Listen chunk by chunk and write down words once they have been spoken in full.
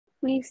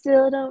We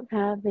still don't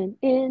have an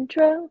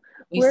intro.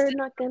 We We're still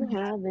not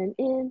gonna have an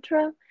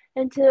intro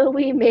until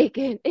we make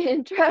an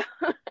intro.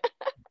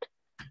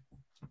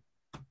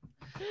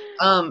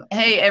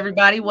 Hey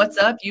everybody, what's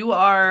up? You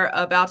are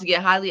about to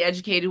get highly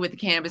educated with the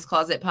Cannabis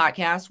Closet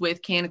podcast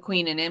with Canna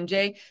Queen and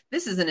MJ.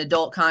 This is an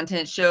adult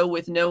content show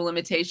with no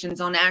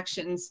limitations on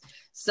actions,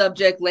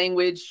 subject,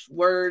 language,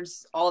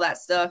 words, all that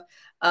stuff.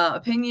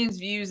 Opinions,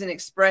 views, and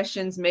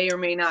expressions may or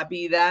may not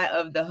be that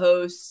of the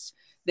hosts,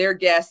 their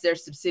guests, their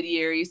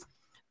subsidiaries.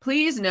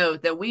 Please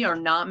note that we are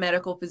not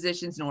medical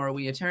physicians, nor are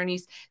we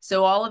attorneys.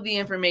 So all of the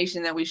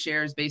information that we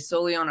share is based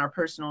solely on our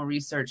personal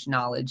research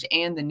knowledge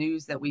and the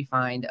news that we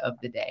find of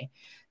the day.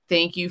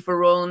 Thank you for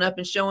rolling up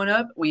and showing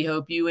up. We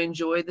hope you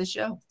enjoy the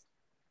show.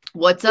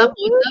 What's up?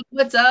 What's up?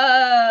 What's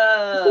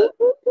up?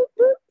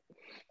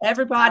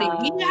 Everybody,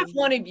 we have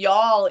one of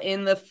y'all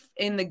in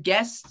the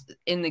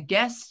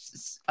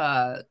guests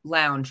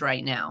lounge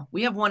right now.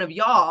 We have one of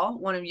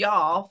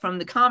y'all from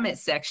the comment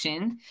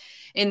section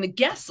in the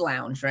guest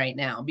lounge right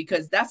now,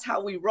 because that's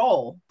how we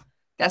roll.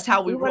 That's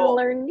how we roll.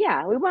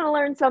 We want to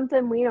learn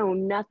something we know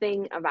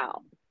nothing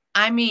about.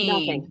 I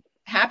mean,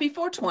 happy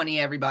 420,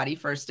 everybody,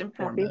 first and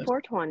foremost. Happy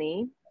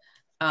 420.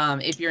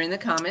 If you're in the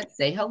comments,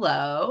 say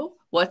hello.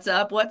 What's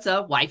up? What's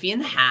up? Wifey in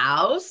the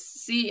house.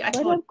 See,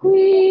 what up,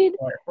 Queen?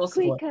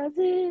 Queen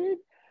cousin.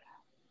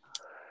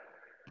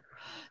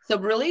 So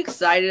I'm really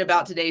excited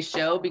about today's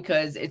show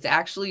because it's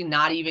actually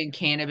not even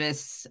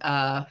cannabis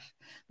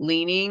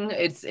leaning.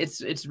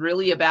 It's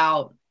really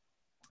about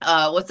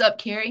what's up,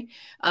 Carrie?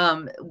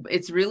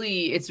 It's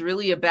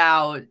really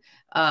about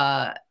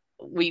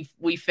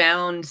we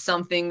found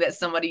something that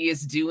somebody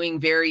is doing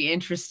very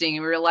interesting,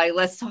 and we were like,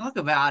 let's talk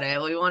about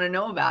it. We want to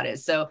know about it.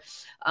 So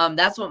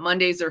that's what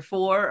Mondays are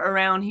for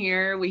around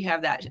here. We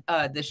have that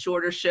the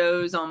shorter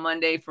shows on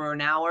Monday for an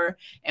hour,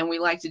 and we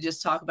like to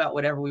just talk about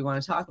whatever we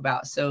want to talk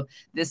about. So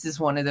this is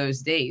one of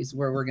those days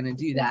where we're going to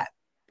do that.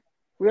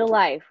 Real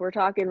life. We're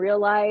talking real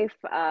life,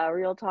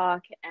 real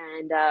talk,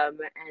 and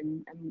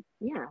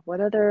yeah, what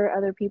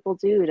other people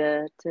do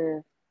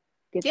to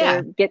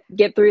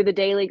get through the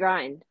daily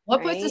grind.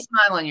 What puts a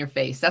smile on your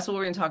face? That's what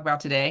we're going to talk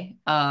about today.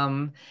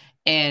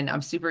 And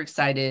I'm super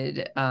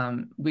excited.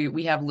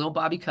 We have Lil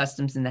Bobby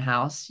Customs in the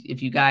house.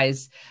 If you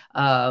guys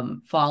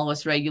follow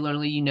us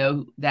regularly, you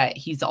know that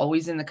he's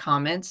always in the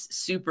comments,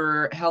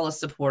 super hella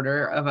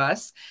supporter of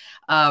us.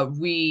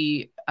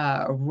 We're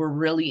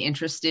really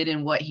interested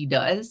in what he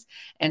does.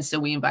 And so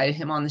we invited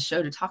him on the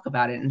show to talk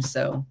about it. And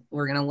so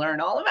we're going to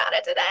learn all about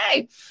it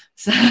today.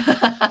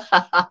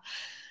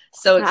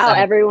 So excited. Wow,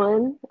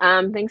 everyone.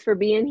 Thanks for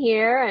being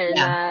here.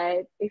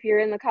 And if you're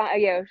in the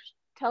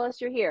tell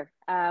us you're here.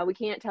 We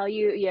can't tell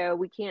you,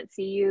 we can't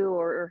see you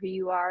or who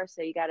you are.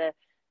 So you got to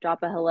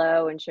drop a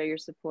hello and show your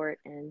support.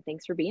 And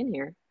thanks for being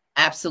here.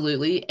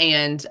 Absolutely.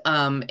 And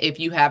if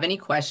you have any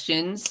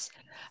questions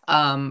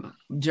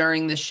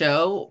during the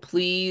show,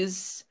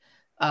 please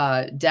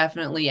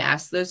definitely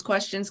ask those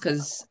questions,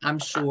 because I'm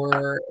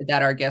sure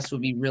that our guests will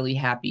be really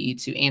happy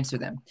to answer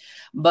them.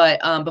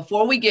 But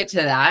before we get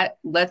to that,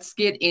 let's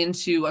get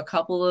into a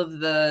couple of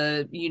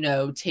the,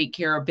 take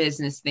care of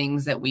business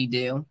things that we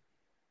do.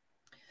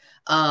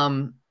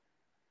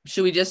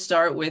 Should we just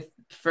start with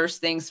first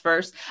things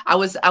first? I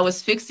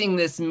was fixing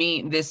this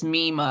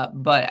meme up,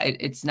 but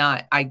it's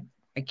not, I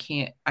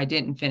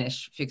didn't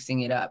finish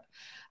fixing it up.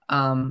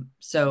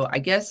 So I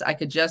guess I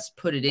could just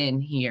put it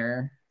in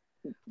here.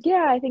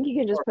 Yeah, I think you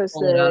can just post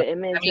the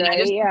image,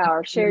 right? Yeah,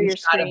 or share your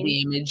screen. Of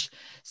the image.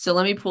 So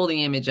let me pull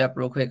the image up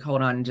real quick.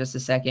 Hold on just a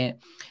second.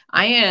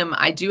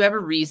 I do have a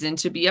reason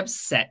to be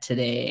upset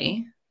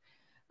today.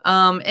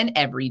 And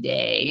every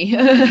day.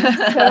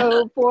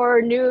 So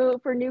for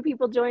new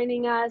people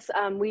joining us,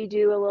 we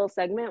do a little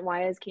segment,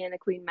 why is Canna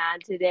Queen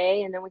mad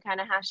today? And then we kind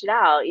of hash it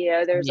out.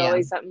 There's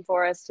always something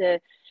for us to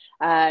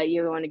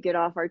you want to get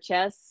off our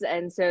chests.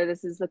 And so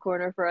this is the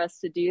corner for us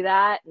to do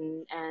that.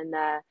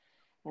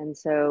 And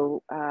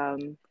so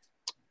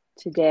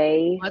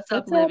today, what's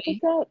up?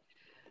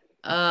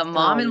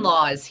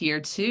 Mom-in-law is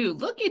here too.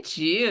 Look at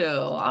you.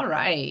 All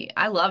right.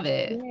 I love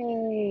it.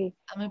 Yay.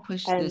 I'm going to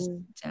push this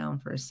down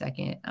for a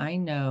second. I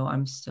know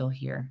I'm still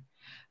here.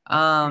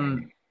 I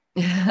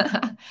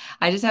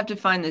just have to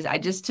find this. I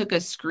just took a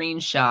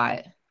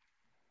screenshot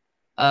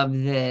of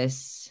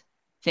this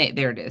thing.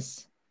 There it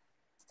is.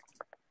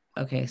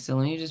 Okay. So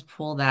let me just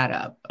pull that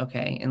up.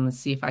 Okay. And let's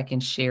see if I can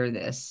share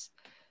this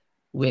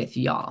with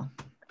y'all.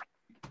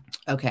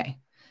 Okay.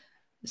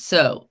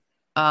 So,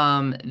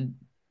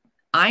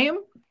 I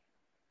am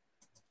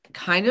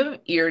kind of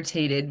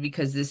irritated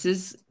because this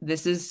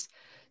is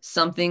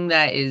something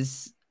that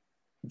is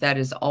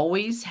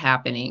always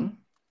happening.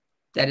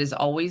 That is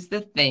always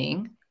the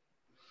thing.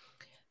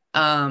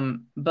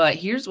 But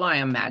here's why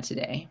I'm mad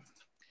today.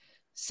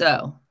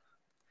 So,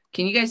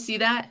 can you guys see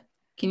that?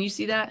 Can you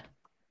see that?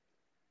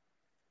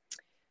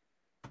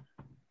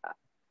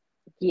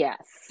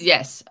 Yes.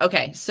 Yes.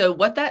 Okay. So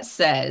what that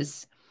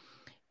says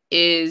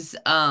is,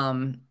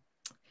 in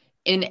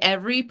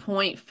every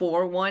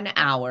 0.41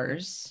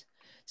 hours,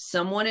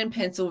 someone in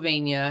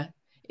Pennsylvania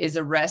is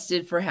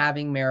arrested for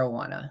having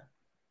marijuana.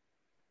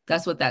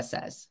 That's what that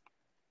says.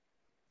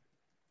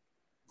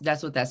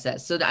 That's what that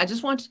says. So I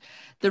just want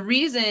the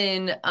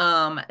reason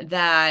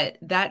that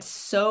that's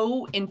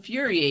so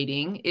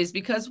infuriating is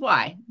because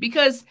why?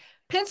 Because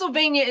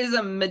Pennsylvania is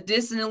a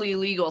medicinally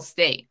legal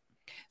state.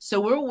 So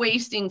we're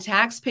wasting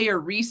taxpayer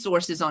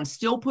resources on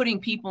still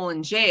putting people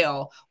in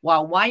jail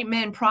while white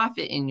men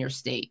profit in your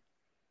state.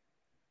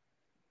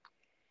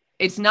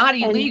 It's not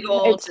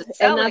illegal to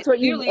sell and that's it, what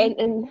you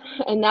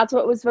and that's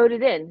what was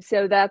voted in.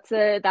 So that's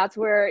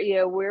where, you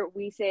know, where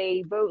we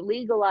say vote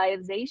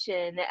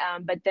legalization,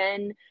 but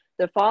then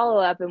the follow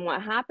up and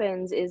what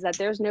happens is that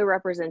there's no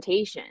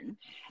representation,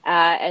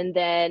 and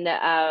then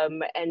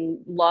and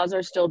laws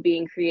are still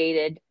being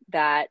created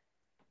that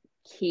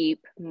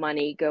keep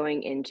money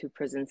going into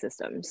prison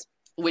systems,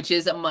 which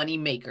is a money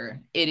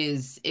maker. It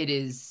is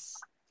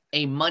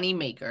a money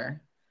maker.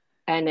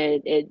 And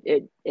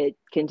it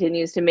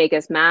continues to make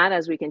us mad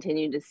as we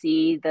continue to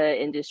see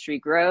the industry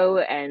grow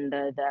and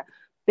the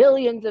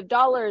billions of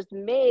dollars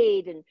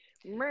made and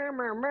and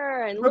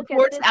reports look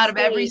at this out of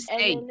every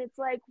state. And then it's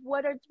like,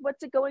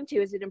 what's it going to?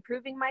 Is it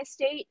improving my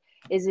state?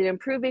 Is it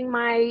improving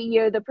my,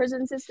 you know, the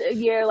prison system?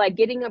 You know, like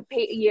getting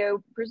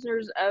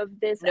prisoners of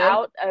this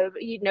out of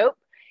nope,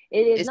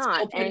 it is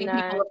not. Putting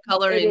people of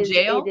color in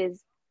jail.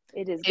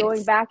 It is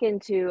going back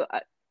into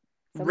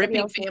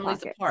ripping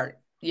families apart.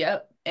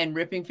 Yep. And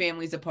ripping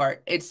families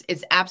apart. It's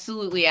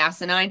absolutely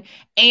asinine.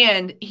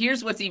 And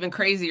here's what's even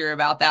crazier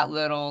about that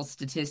little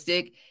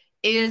statistic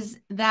is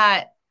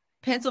that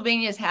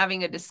Pennsylvania is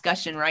having a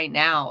discussion right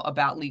now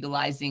about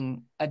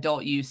legalizing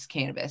adult use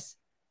cannabis.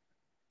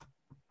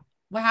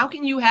 Well, how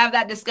can you have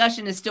that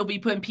discussion and still be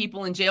putting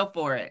people in jail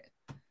for it?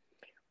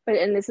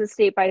 And this is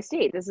state by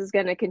state. This is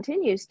going to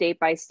continue state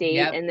by state.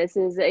 Yep. And this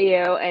is,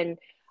 you know, and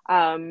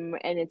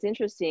it's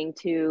interesting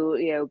to,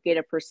 you know, get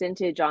a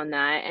percentage on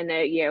that. And,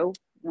 you know,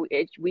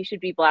 we should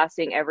be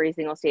blasting every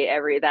single state,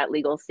 that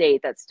legal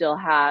state that still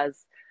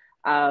has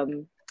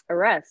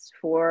arrests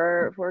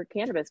for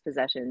cannabis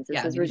possessions.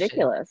 This is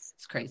ridiculous.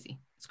 It's crazy.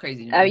 It's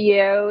crazy. You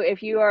know,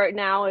 if you are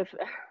now, if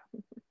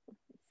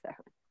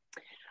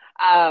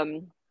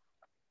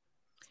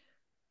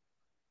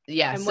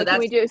yeah. And so what can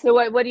we do? So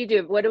what do you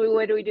do? What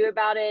do we do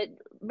about it?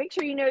 Make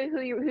sure you know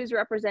who's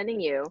representing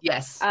you.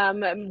 Yes.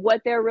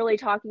 What they're really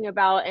talking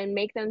about, and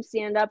make them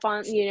stand up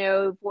on, you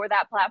know, for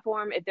that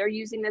platform. If they're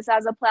using this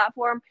as a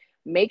platform,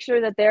 make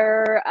sure that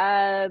they're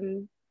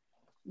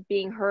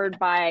being heard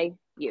by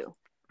you,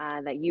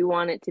 that you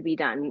want it to be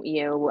done.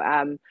 You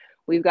know,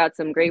 we've got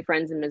some great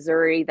friends in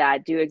Missouri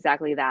that do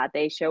exactly that.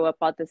 They show up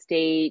at the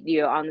state,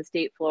 you know, on the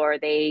state floor.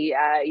 They,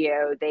 you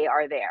know, they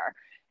are there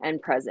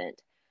and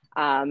present.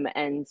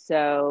 And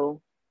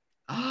so,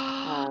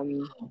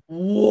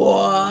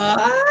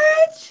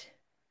 what?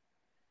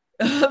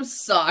 I'm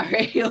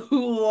sorry.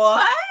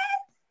 What?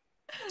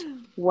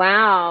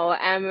 Wow.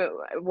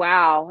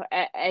 Wow.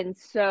 And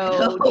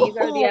so these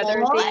are the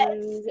other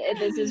things.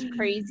 This is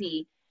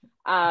crazy.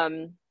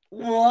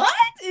 What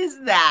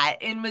is that?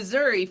 In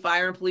Missouri,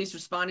 fire and police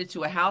responded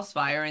to a house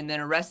fire and then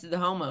arrested the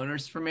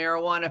homeowners for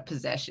marijuana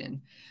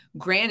possession.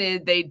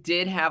 Granted, they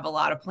did have a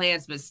lot of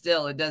plants, but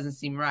still, it doesn't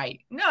seem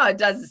right. No, it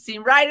doesn't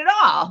seem right at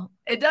all.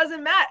 It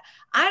doesn't matter.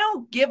 I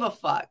don't give a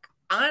fuck.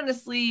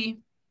 Honestly,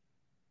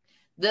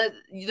 the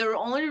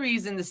only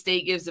reason the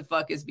state gives a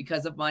fuck is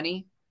because of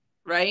money,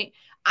 right?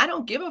 I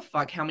don't give a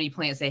fuck how many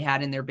plants they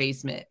had in their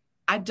basement.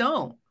 I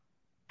don't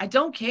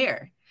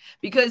care.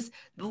 Because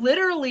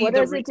literally, what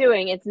is it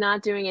doing? It's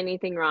not doing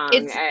anything wrong.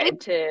 You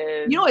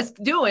know, it's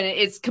doing it.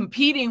 It's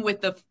competing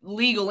with the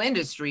legal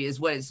industry, is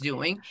what it's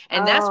doing,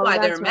 and that's why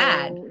they're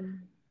mad.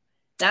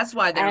 That's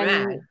why they're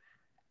mad.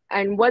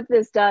 And what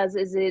this does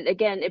is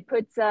it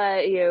puts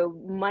you know,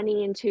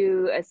 money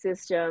into a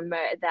system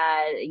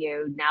that, you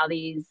know, now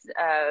these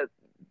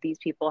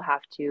people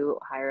have to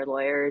hire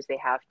lawyers. They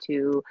have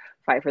to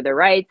fight for their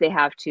rights. They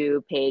have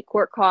to pay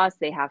court costs.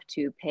 They have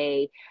to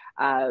pay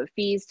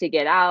fees to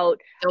get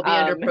out. They'll be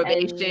under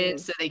probation,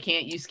 so they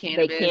can't use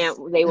cannabis.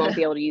 They won't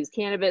be able to use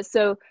cannabis.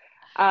 So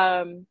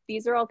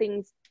these are all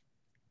things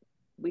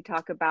we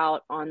talk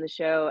about on the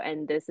show,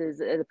 and this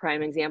is a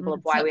prime example of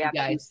why we have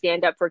to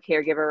stand up for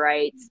caregiver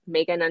rights,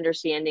 make an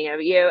understanding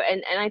of, you know,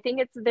 and I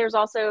think there's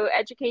also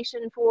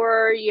education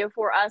for, you know,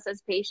 for us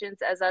as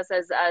patients, as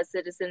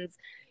citizens,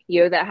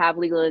 you know, that have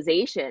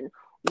legalization.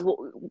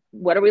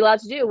 What are we allowed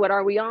to do? What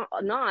are we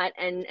not?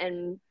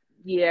 And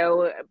you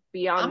know,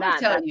 beyond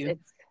that,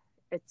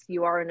 it's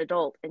you are an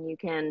adult and you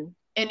can.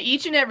 In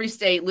each and every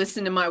state,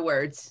 listen to my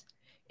words.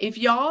 If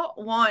y'all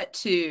want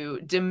to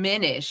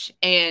diminish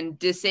and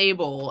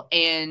disable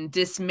and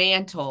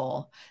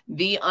dismantle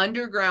the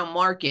underground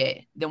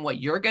market, then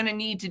what you're going to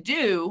need to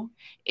do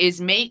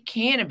is make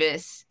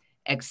cannabis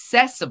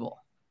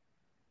accessible.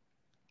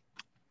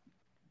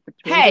 Which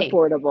means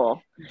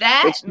affordable.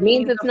 Which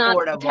means it's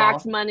affordable. Not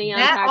tax money on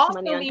tax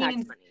money on tax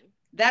money.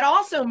 That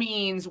also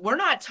means we're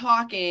not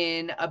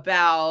talking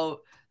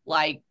about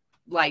like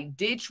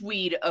ditch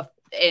weed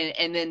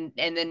and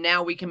then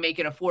now we can make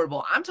it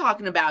affordable. I'm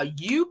talking about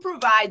you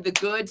provide the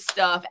good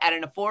stuff at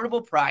an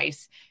affordable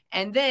price,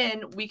 and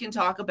then we can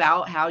talk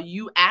about how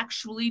you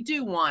actually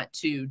do want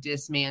to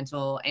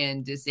dismantle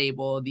and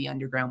disable the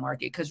underground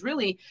market, because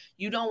really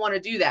you don't want to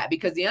do that,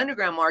 because the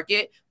underground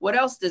market, what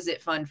else does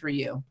it fund for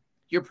you?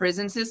 Your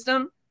prison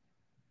system.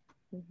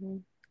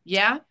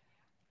 Yeah.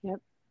 Yep.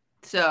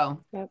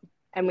 So. Yep.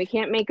 And we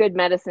can't make good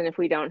medicine if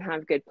we don't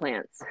have good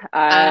plants.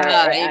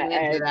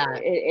 Amen to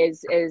that. It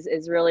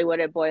is really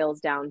what it boils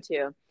down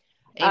to.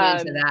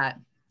 Amen to that.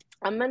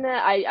 I'm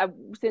gonna,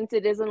 since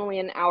it isn't only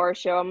an hour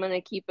show, I'm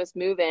gonna keep us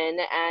moving,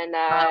 and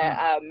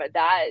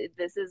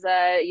this is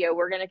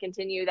we're gonna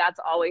continue. That's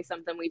always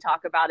something we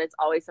talk about. It's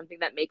always something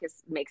that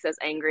makes us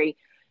angry.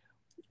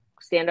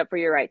 Stand up for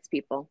your rights,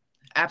 people.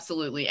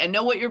 Absolutely, and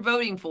know what you're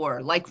voting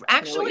for. Like,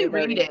 actually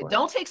read it.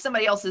 Don't take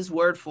somebody else's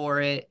word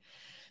for it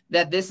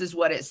that this is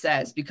what it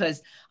says,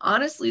 because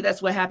honestly, that's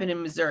what happened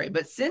in Missouri.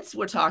 But since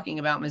we're talking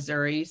about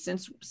Missouri,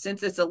 since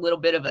it's a little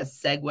bit of a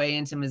segue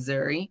into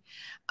Missouri,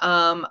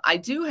 I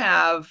do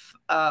have,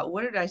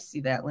 where did I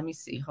see that? Let me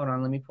see. Hold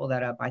on. Let me pull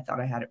that up. I thought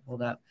I had it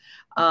pulled up.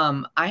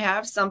 I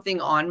have something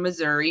on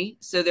Missouri.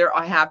 So there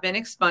have been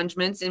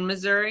expungements in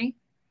Missouri,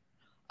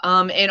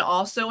 and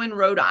also in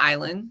Rhode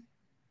Island.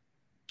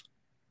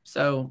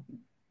 So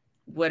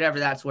whatever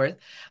that's worth.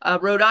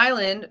 Rhode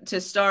Island,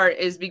 to start,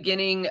 is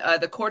beginning,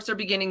 the courts are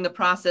beginning the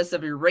process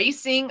of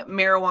erasing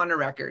marijuana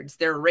records.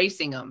 They're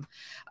erasing them.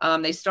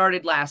 They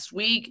started last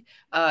week.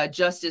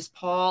 Justice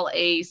Paul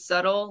A.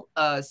 Suttle,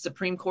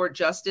 Supreme Court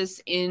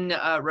Justice in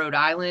Rhode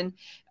Island,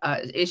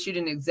 issued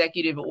an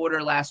executive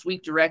order last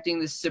week directing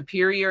the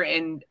Superior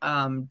and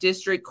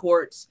District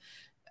Courts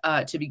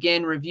to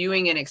begin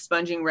reviewing and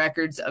expunging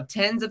records of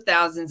tens of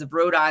thousands of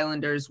Rhode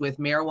Islanders with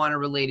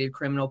marijuana-related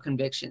criminal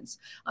convictions.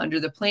 Under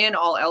the plan,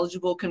 all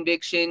eligible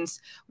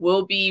convictions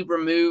will be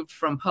removed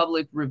from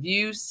public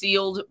review,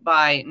 sealed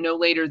by no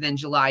later than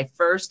July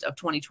 1st of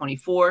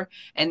 2024,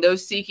 and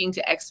those seeking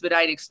to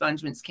expedite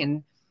expungements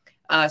can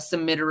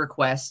submit a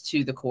request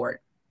to the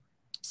court.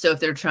 So if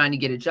they're trying to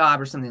get a job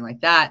or something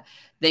like that,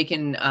 they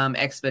can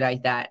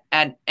expedite that.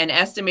 At an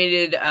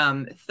estimated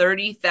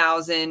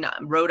 30,000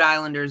 Rhode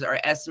Islanders are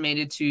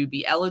estimated to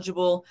be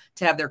eligible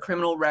to have their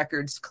criminal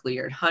records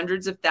cleared.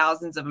 Hundreds of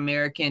thousands of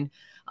Americans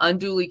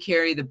unduly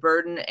carry the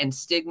burden and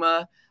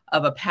stigma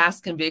of a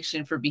past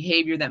conviction for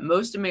behavior that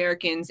most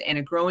Americans and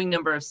a growing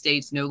number of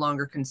states no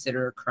longer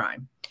consider a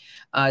crime.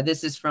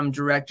 This is from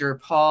Director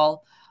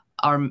Paul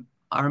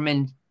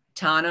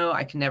Armentano.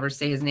 I can never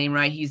say his name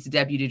right. He's the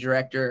deputy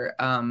director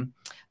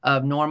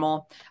of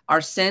NORML.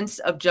 Our sense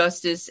of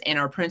justice and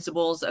our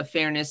principles of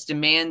fairness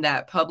demand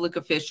that public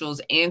officials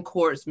and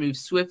courts move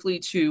swiftly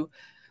to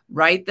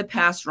right the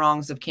past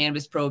wrongs of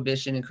cannabis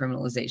prohibition and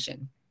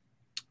criminalization.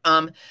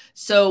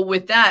 So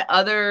with that,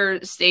 other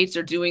states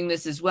are doing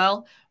this as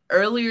well.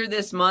 Earlier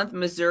this month,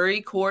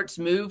 Missouri courts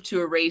moved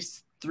to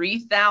erase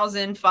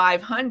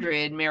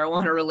 3,500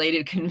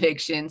 marijuana-related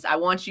convictions. I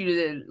want you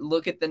to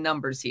look at the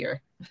numbers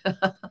here.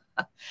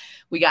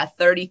 We got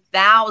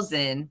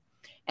 30,000,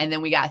 and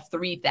then we got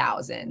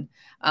 3,000.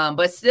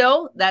 But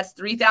still, that's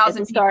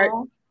 3,000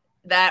 people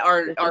that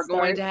are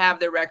going to have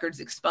their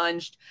records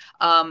expunged.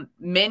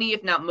 Many,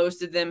 if not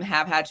most of them,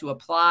 have had to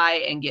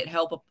apply and get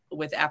help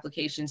with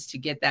applications to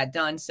get that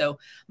done. So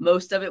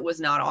most of it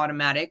was not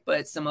automatic,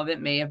 but some of it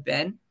may have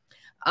been.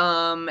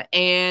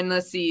 And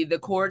let's see, the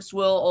courts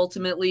will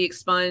ultimately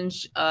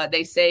expunge,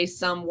 they say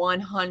some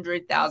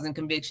 100,000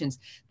 convictions.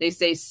 They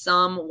say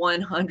some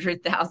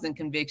 100,000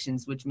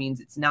 convictions, which means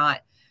it's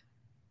not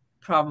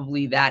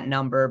probably that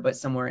number, but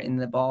somewhere in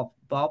the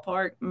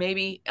ballpark,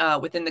 maybe,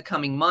 within the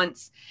coming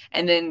months.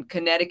 And then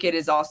Connecticut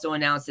has also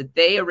announced that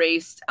they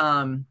erased,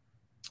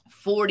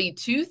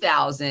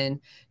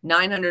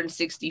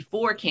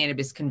 42,964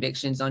 cannabis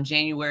convictions on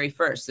January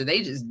 1st. So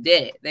they just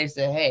did it. They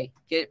said, hey,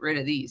 get rid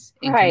of these.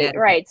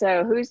 Right.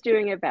 So who's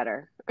doing it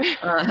better?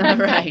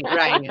 Right.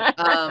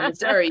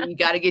 Sorry, you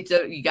got to get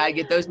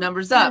those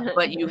numbers up,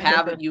 but you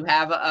have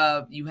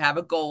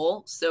a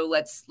goal. So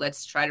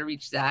let's try to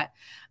reach that.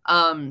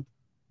 To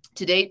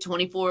date,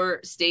 24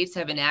 states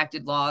have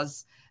enacted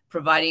laws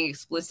providing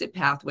explicit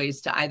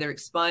pathways to either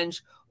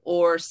expunge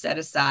or set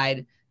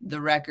aside the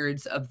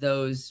records of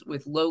those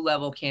with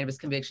low-level cannabis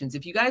convictions.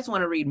 If you guys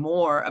want to read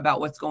more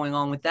about what's going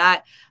on with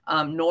that,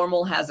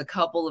 NORML has a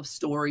couple of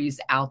stories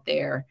out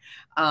there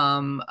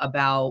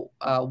about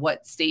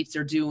what states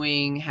are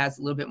doing, has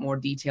a little bit more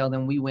detail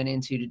than we went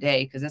into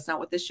today, because that's not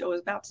what this show is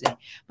about today.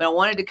 But I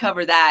wanted to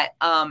cover that.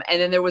 And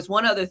then there was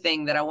one other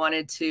thing that I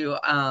wanted to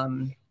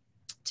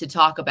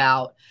talk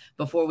about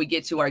before we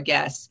get to our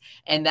guests,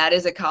 and that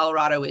is a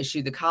Colorado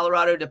issue. The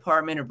Colorado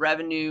Department of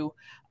Revenue,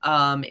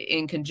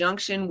 in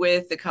conjunction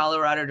with the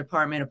Colorado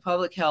Department of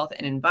Public Health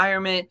and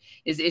Environment,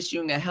 is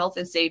issuing a health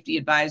and safety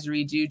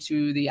advisory due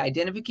to the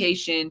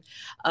identification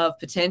of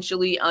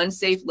potentially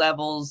unsafe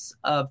levels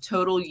of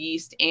total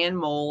yeast and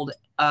mold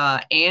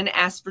and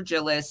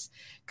aspergillus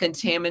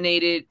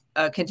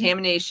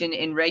contamination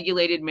in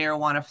regulated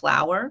marijuana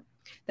flower.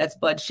 That's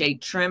bud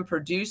shake trim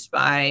produced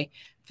by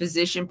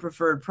Physician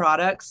Preferred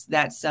Products,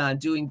 that's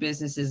doing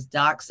business as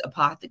Doc's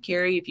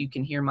Apothecary, if you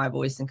can hear my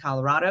voice in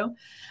Colorado.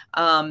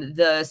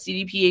 The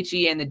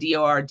CDPHE and the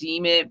DOR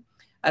deem it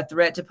a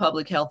threat to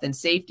public health and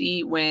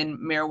safety when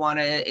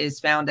marijuana is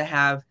found to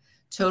have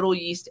total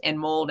yeast and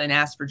mold and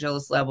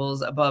aspergillus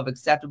levels above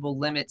acceptable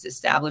limits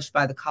established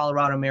by the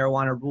Colorado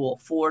Marijuana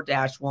Rule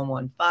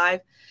 4-115.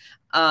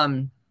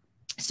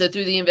 So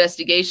through the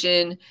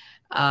investigation,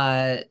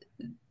 the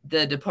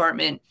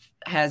department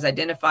has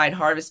identified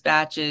harvest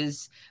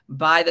batches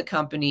by the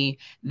company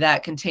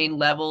that contain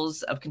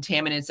levels of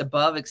contaminants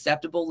above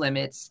acceptable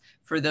limits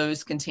for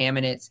those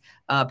contaminants.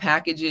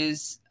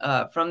 Packages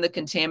from the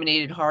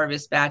contaminated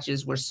harvest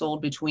batches were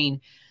sold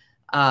between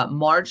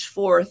March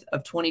 4th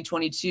of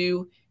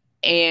 2022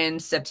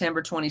 and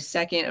September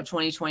 22nd of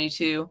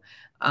 2022.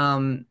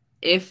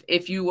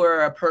 If you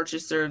were a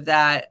purchaser of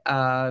that,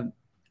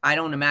 I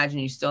don't imagine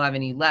you still have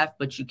any left,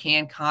 but you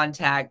can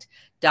contact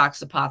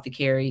Doc's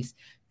Apothecaries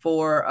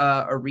for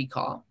a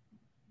recall.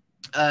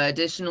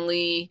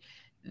 Additionally,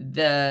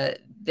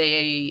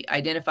 they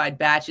identified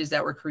batches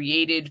that were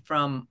created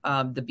from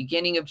the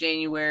beginning of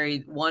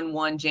January,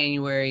 1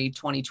 January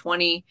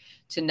 2020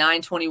 to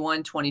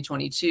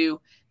 9/21/2022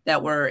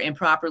 that were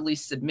improperly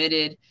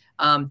submitted.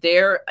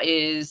 There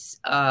is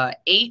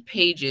 8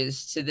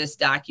 pages to this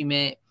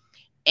document,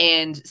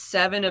 and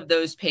 7 of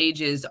those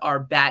pages are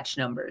batch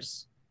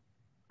numbers.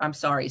 I'm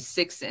sorry,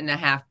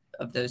 6.5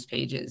 of those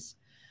pages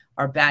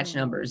are batch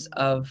numbers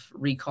of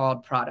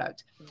recalled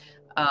product.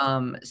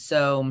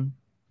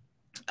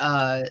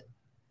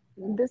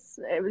 This,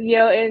 you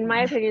know, in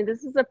my opinion,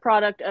 this is a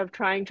product of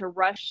trying to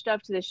rush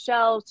stuff to the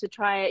shelves to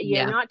try it, you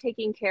know, not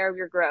taking care of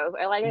your growth.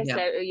 Like I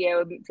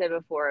said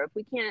before, if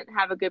we can't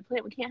have a good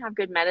plant, we can't have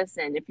good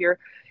medicine. If you're,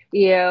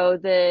 you know,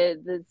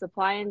 the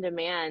supply and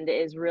demand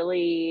is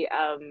really,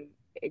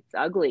 it's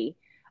ugly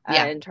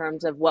in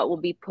terms of what will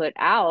be put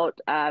out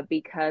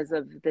because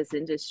of this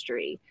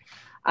industry.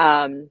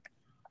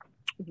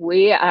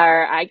 We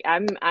are.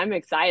 I'm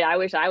excited. I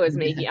wish I was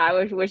making. I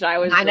wish I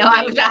was. I know.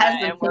 I wish I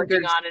had some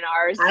working on an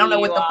RC. I don't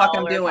know what the fuck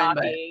I'm doing,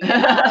 but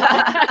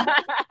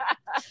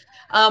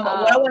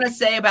what I want to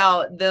say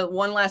about the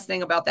one last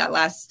thing about that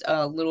last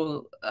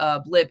little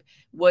blip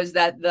was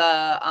that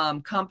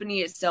the company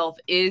itself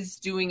is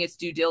doing its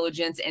due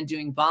diligence and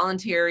doing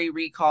voluntary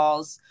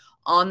recalls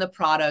on the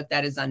product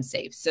that is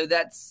unsafe. So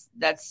that's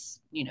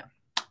you know,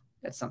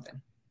 that's something.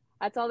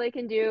 That's all they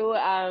can do,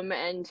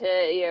 and to,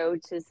 you know,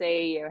 to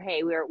say, you know,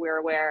 hey, we're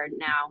aware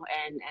now,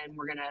 and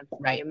we're gonna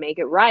you know, make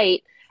it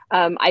right.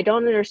 I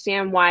don't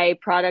understand why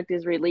product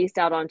is released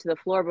out onto the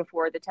floor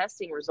before the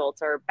testing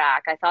results are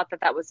back. I thought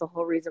that was the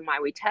whole reason why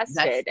we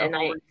tested,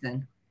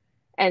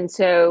 and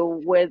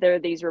so whether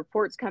these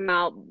reports come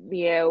out,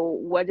 you know,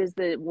 where is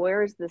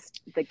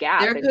the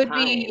gap? There could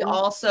be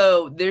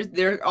also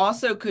there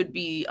also could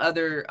be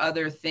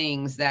other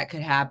things that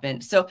could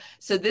happen. So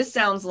this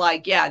sounds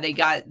like, yeah, they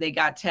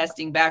got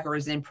testing back, or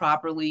is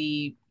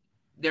improperly,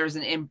 there's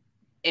an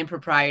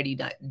impropriety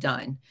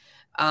done.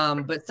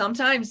 But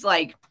sometimes,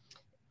 like,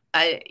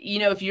 you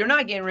know, if you're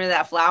not getting rid of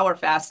that flour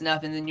fast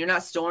enough and then you're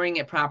not storing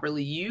it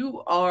properly,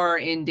 you are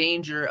in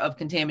danger of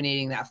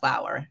contaminating that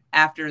flour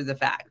after the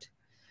fact.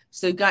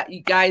 So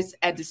you guys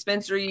at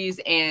dispensaries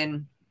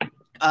and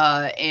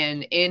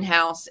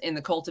in-house in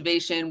the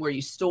cultivation where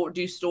you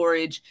do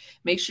storage,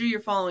 make sure you're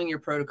following your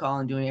protocol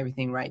and doing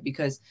everything right,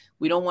 because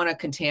we don't want to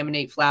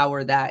contaminate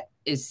flour that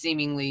is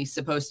seemingly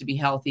supposed to be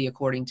healthy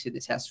according to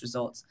the test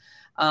results.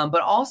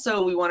 But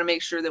also we want to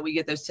make sure that we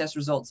get those test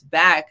results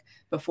back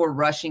before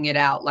rushing it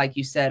out, like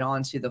you said,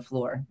 onto the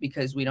floor,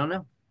 because we don't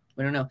know.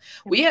 We don't know.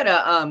 We had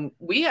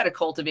a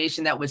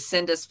cultivation that would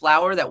send us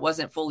flour that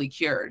wasn't fully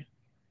cured.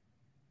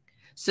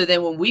 So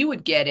then when we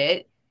would get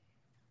it,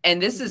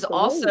 and this is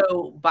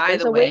also, by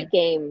the way, weight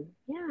game.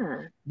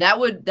 Yeah. That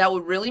would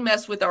really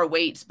mess with our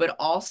weights, but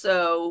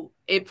also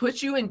it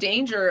puts you in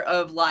danger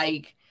of,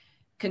 like,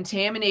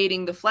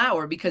 contaminating the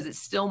flour because it's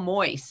still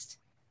moist.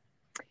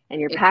 And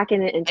you're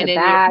packing it into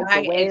bags,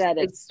 the way that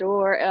it's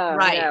stored. Oh,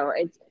 right. No,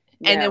 and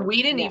then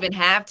we didn't even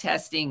have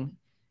testing.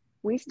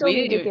 We still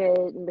need to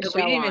get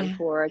Michelle on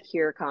for a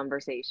cure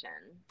conversation.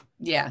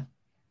 Yeah.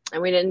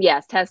 And we didn't,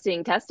 yes,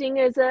 testing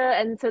is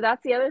and so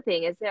that's the other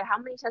thing, is there how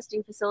many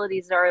testing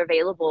facilities are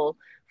available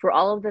for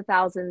all of the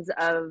thousands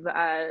of,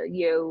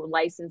 you know,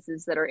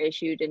 licenses that are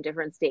issued in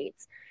different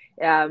states.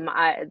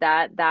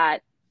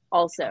 That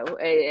also,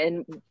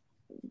 and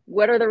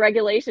what are the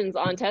regulations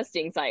on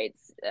testing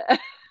sites?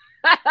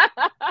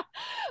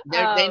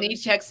 They need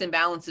checks and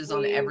balances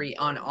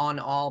on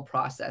all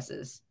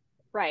processes.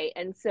 Right.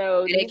 And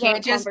so it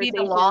can't just be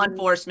the law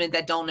enforcement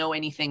that don't know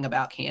anything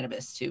about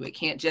cannabis too. It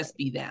can't just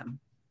be them.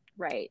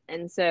 Right.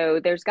 And so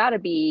there's got to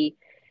be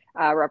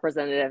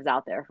representatives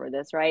out there for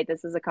this, right?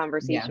 This is a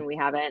conversation we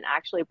haven't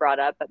actually brought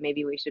up, but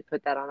maybe we should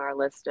put that on our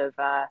list of,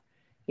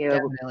 you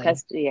know,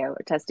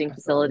 testing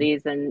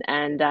facilities and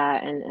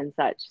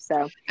such.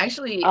 So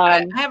actually,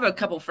 I have a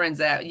couple friends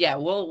that,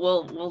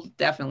 we'll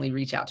definitely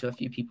reach out to a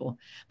few people,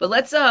 but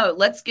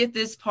let's get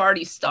this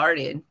party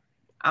started.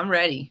 I'm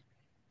ready.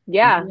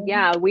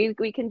 Yeah.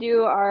 We can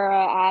do our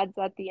ads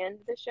at the end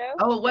of the show.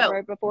 Oh, well,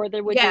 right before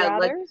the Would You yeah,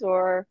 Rathers,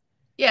 or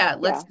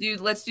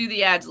let's do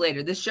the ads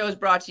later. This show is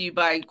brought to you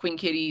by Queen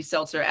Kitty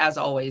Seltzer, as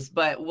always,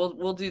 but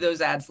we'll do those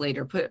ads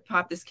later.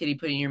 Pop this kitty,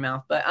 put it in your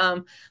mouth. But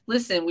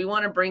listen, we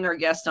want to bring our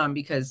guest on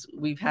because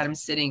we've had him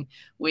sitting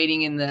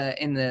waiting in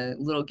the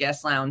little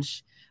guest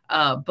lounge.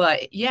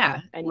 But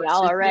yeah, and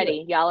y'all are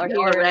ready. Y'all are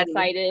here and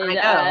excited. I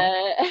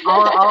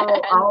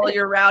know. All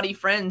your rowdy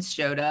friends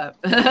showed up.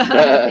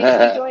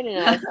 Thanks for joining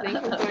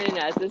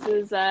us. This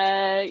is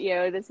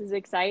this is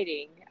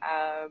exciting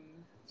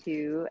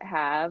to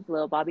have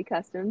Lil Bobby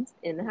Customs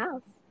in the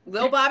house.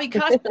 Lil Bobby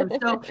Customs.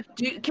 So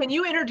can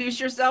you introduce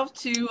yourself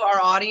to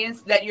our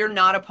audience that you're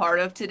not a part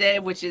of today,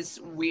 which is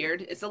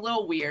weird. It's a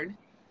little weird.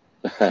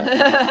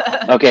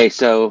 Okay,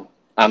 so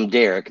I'm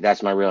Derek.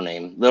 That's my real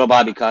name. Lil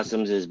Bobby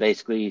Customs is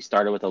basically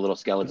started with a little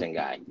skeleton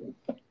guy.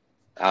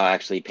 I'll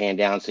actually pan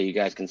down so you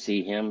guys can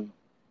see him.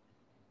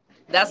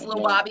 That's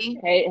Lil Bobby.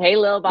 Hey,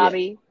 Lil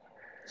Bobby.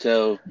 Yeah.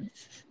 So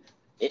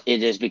it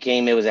just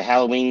became, it was a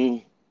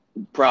Halloween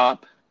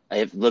prop.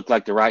 It looked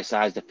like the right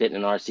size to fit in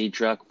an RC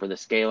truck for the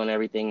scale and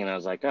everything. And I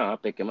was like, oh, I'll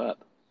pick him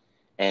up.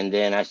 And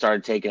then I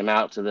started taking him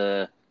out to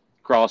the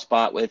crawl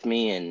spot with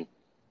me, and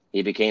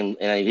he became,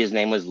 and his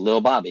name was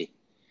Lil Bobby.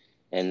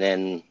 And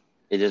then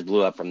it just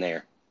blew up from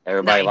there.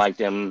 Everybody liked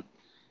him.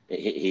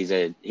 He's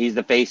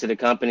the face of the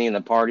company and the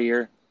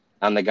partier.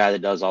 I'm the guy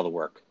that does all the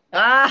work.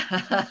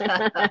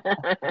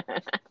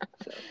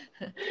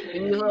 We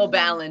need a little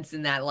balance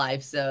in that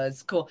life, so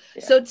it's cool.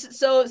 Yeah.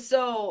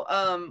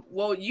 So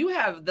well, you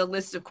have the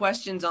list of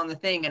questions on the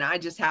thing, and I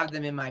just have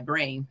them in my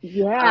brain.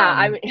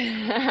 I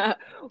mean,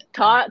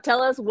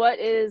 tell us, what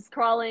is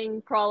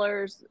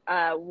crawlers?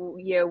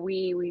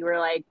 We were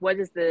like, what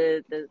is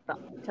the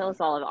tell us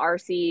all of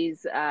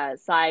RC's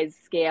size,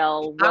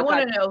 scale. I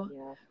want to know.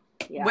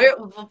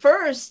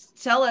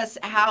 First, tell us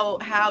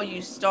how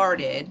you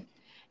started,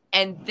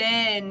 and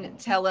then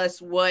tell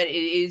us what it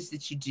is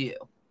that you do.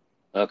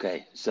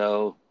 Okay,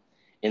 so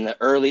in the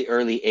early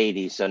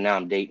 80s, so now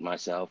I'm dating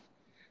myself,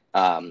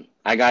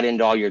 I got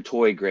into all your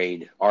toy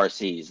grade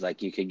RCs,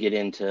 like you could get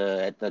into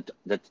at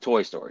the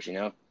toy stores, you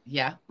know?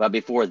 Yeah. But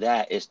before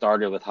that, it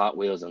started with Hot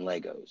Wheels and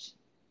Legos.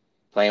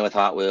 Playing with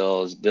Hot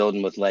Wheels,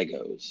 building with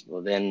Legos.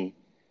 Well, then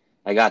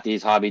I got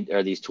these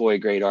toy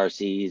grade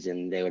RCs,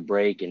 and they would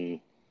break, and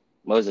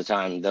most of the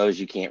time, those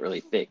you can't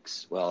really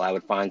fix. Well, I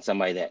would find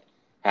somebody that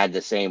had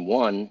the same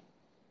one,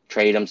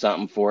 trade them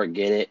something for it,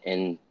 get it,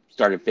 and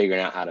started figuring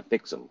out how to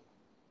fix them.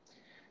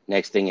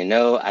 Next thing you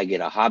know, I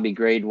get a hobby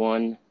grade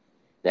one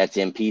that's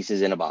in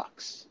pieces in a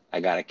box.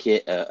 I got a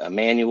kit, a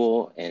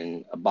manual,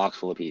 and a box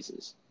full of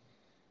pieces.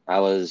 That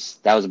was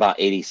about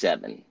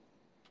 87.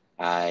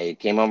 I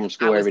came home from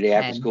school every day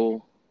after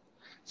school.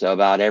 So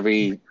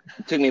it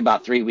took me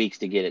about 3 weeks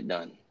to get it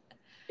done.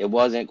 It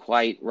wasn't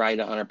quite right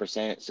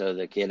 100%. So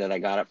the kid that I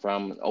got it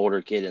from, an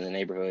older kid in the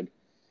neighborhood,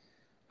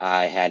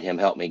 I had him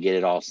help me get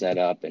it all set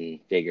up and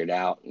figured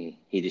out. And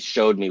he just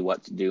showed me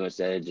what to do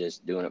instead of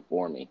just doing it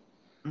for me.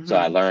 Mm-hmm. So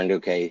I learned,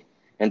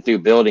 and through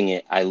building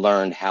it, I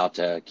learned how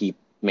to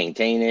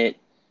maintain it.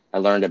 I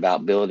learned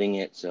about building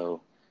it.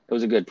 So it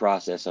was a good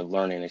process of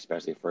learning,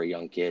 especially for a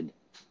young kid.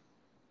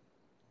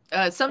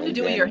 Something to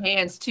do with your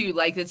hands too.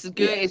 Like it's good.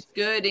 Yes. It's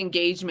good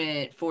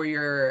engagement for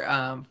your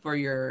eyes,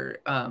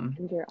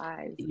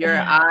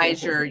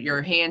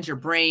 your hands, your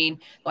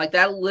brain. Like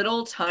that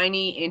little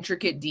tiny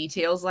intricate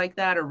details like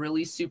that are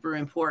really super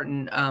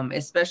important,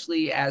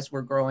 especially as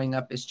we're growing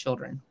up as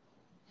children.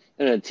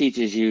 And it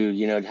teaches you,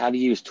 how to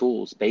use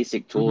tools,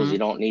 basic tools. Mm-hmm. You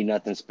don't need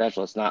nothing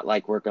special. It's not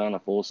like working on a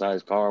full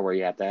size car where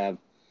you have to have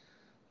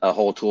a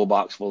whole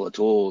toolbox full of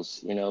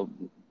tools.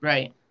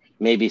 Right.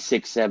 Maybe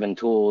 6-7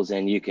 tools,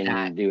 and you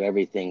can do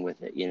everything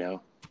with it.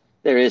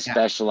 There is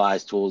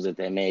specialized tools that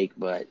they make,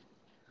 but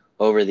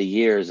over the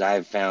years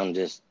I've found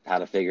just how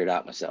to figure it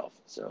out myself.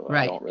 So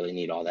I don't really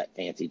need all that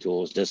fancy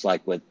tools. Just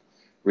like with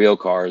real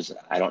cars,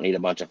 I don't need a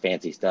bunch of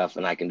fancy stuff,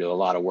 and I can do a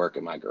lot of work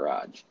in my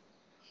garage.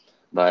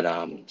 But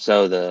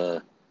so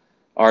the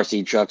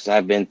RC trucks,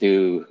 I've been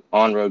through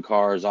on-road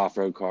cars,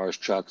 off-road cars,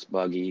 trucks,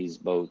 buggies,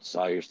 boats,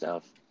 all your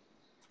stuff.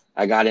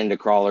 I got into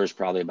crawlers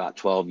probably about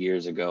 12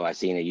 years ago. I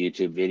seen a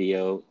YouTube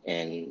video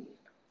and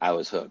I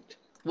was hooked.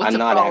 What's a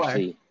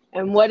crawler?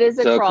 And what is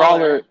a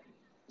crawler?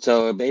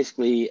 So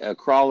basically a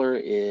crawler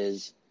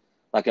is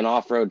like an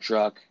off-road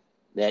truck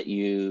that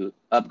you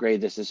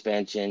upgrade the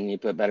suspension, you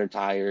put better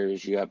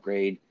tires, you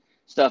upgrade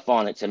stuff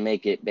on it to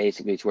make it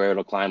basically to where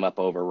it'll climb up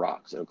over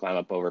rocks. It'll climb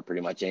up over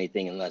pretty much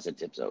anything unless it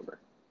tips over.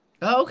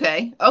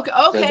 Okay. So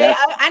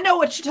I know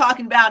what you're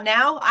talking about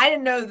now. I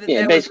didn't know that.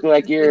 Yeah, basically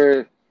like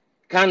you're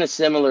kind of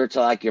similar to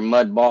like your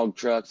mud bog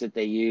trucks that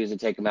they use to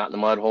take them out in the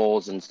mud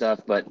holes and stuff,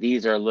 but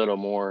these are a little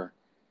more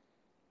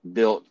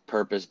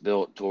purpose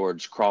built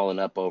towards crawling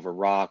up over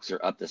rocks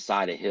or up the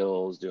side of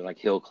hills, doing like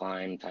hill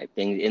climb type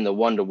things in the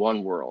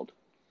one-to-one world.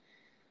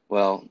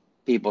 Well,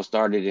 people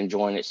started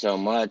enjoying it so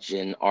much,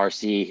 and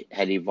RC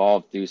had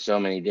evolved through so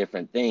many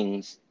different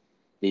things.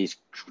 These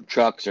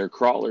trucks or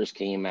crawlers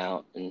came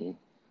out, and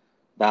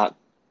about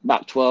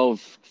about 12,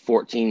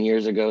 14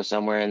 years ago,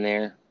 somewhere in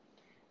there.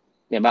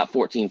 Yeah, about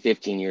 14,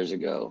 15 years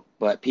ago.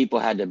 But people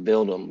had to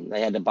build them.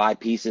 They had to buy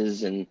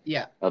pieces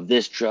of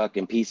this truck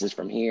and pieces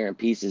from here and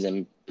piece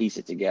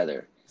it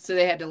together. So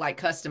they had to like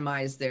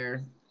customize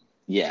their.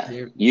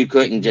 You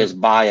couldn't just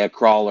buy a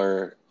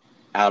crawler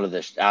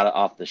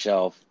off the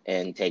shelf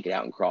and take it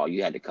out and crawl.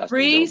 You had to custom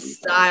build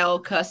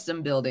freestyle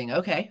custom building.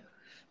 Okay.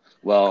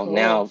 Well, cool.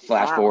 Now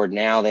flash forward,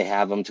 now they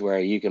have them to where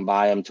you can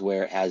buy them to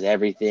where it has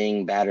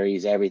everything,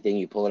 batteries, everything.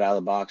 You pull it out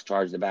of the box,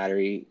 charge the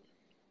battery,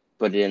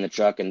 put it in the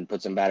truck, and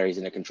put some batteries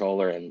in the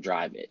controller and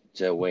drive it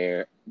to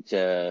where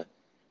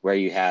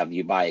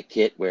you buy a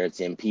kit where it's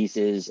in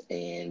pieces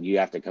and you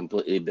have to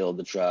completely build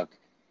the truck.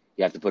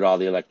 You have to put all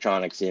the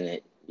electronics in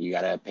it. You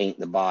got to paint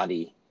the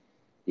body.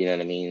 You know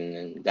what I mean?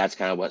 And that's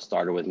kind of what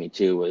started with me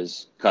too,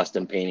 was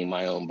custom painting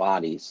my own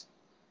bodies.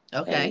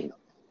 Okay. And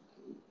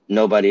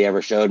nobody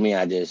ever showed me.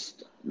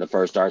 The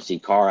first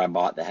RC car I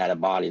bought that had a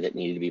body that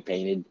needed to be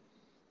painted,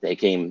 they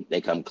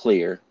come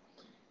clear.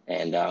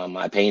 And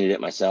I painted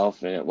it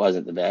myself, and it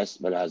wasn't the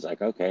best, but I was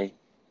like, okay.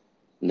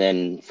 And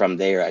then from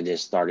there, I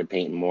just started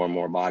painting more and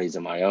more bodies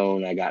of my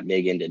own. I got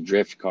big into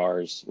drift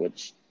cars,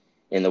 which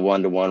in the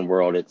one-to-one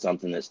world, it's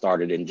something that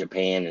started in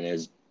Japan and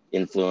has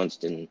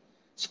influenced and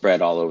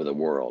spread all over the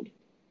world.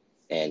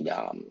 And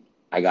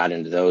I got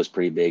into those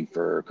pretty big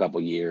for a couple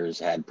years,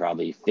 had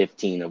probably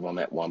 15 of them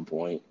at one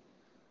point.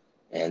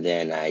 And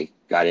then I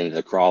got into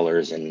the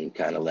crawlers and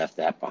kind of left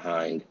that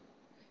behind.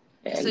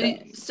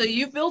 And, so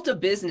you've built a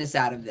business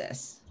out of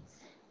this?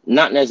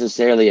 Not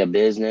necessarily a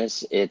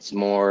business. It's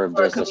more of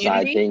just a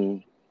side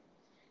thing.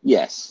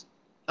 Yes.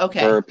 Okay.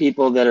 For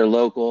people that are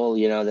local,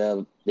 you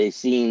know, they've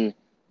seen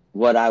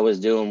what I was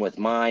doing with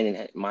mine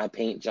and my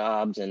paint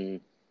jobs,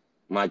 and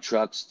my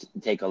trucks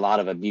take a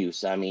lot of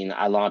abuse. I mean,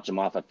 I launch them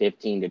off a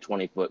 15 to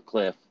 20 foot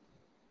cliff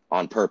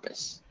on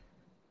purpose.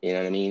 You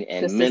know what I mean?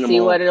 And just to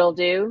see what it'll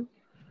do.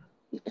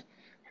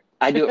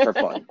 I do it for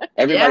fun.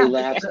 Everybody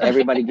laughs.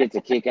 Everybody gets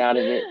a kick out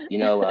of it. You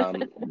know,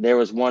 there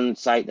was one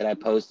site that I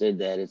posted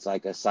that it's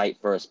like a site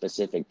for a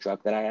specific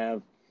truck that I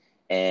have.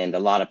 And a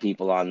lot of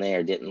people on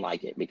there didn't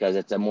like it because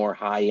it's a more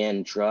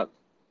high-end truck.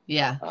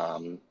 Yeah.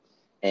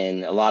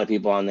 And a lot of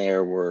people on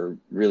there were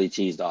really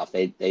cheesed off.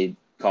 They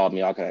called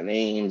me all kind of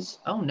names.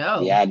 Oh, no.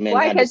 The admin.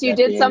 Why? Because you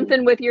did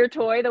something with your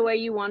toy the way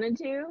you wanted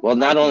to? Well,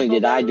 not only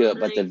did I do it,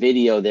 but the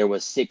video, there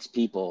was 6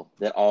 people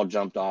that all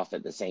jumped off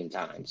at the same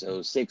time.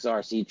 So 6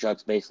 RC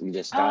trucks basically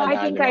just skydiving.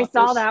 I think I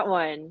saw that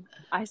one.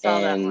 I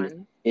saw that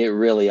one. It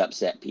really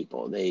upset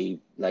people. They,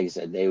 like I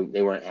said, they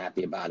weren't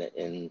happy about it.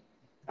 And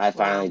I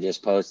finally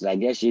just posted, I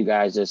guess you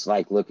guys just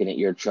like looking at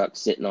your truck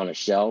sitting on a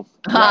shelf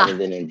rather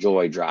than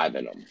enjoy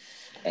driving them.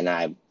 And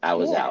I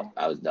was out.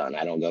 I was done.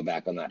 I don't go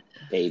back on that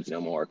page no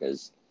more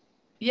because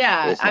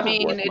I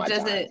mean, it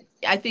doesn't time.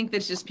 I think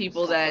that's just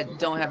people that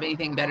don't have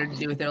anything better to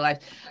do with their life.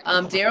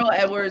 Daryl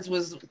Edwards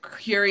was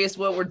curious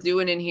what we're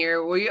doing in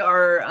here. We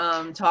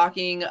are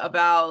talking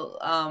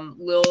about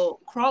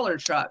Lil Crawler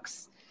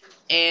trucks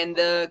and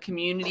the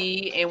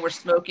community, and we're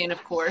smoking,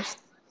 of course,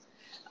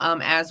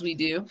 as we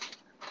do.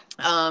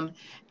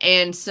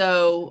 And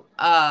so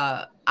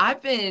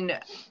I've been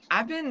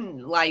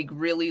like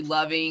really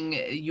loving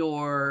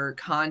your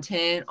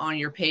content on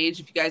your page.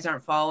 If you guys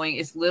aren't following,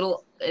 it's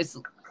Lil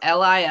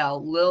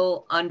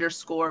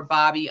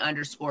Bobby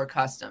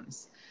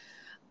Customs.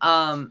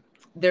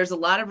 There's a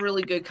lot of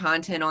really good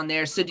content on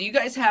there. So do you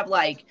guys have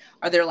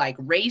are there like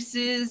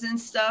races and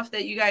stuff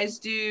that you guys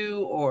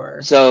do,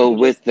 or? So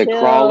with the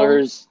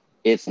crawlers,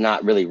 it's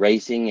not really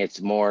racing. It's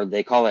more,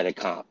 they call it a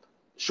comp,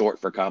 short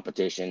for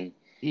competition.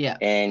 Yeah.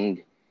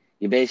 And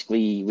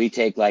we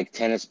take like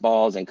tennis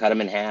balls and cut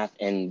them in half,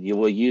 and you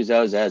will use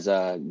those as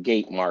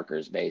gate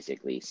markers,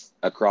 basically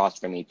across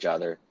from each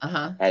other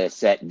at a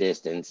set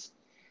distance.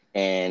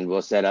 And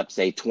we'll set up,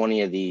 say,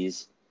 20 of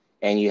these,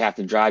 and you have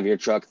to drive your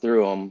truck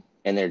through them,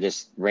 and they're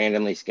just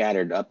randomly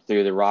scattered up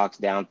through the rocks,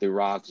 down through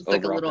rocks, it's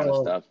over all kind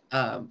of stuff.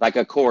 Like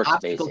a course,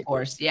 basically.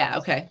 Course. Yeah,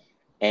 okay.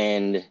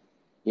 And,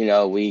 you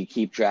know, we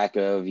keep track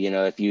of, you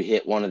know, if you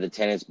hit one of the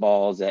tennis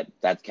balls,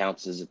 that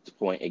counts as a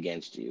point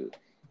against you.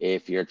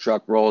 If your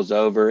truck rolls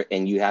over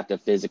and you have to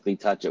physically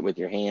touch it with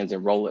your hands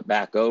and roll it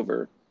back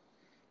over,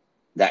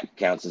 that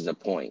counts as a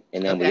point.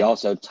 And then we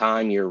also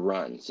time your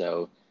run.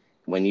 So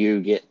when you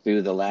get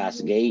through the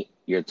last gate,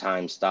 your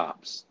time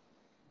stops.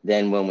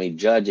 Then when we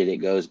judge it, it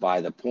goes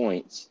by the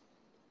points.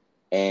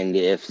 And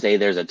if, say,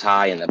 there's a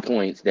tie in the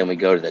points, then we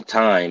go to the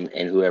time,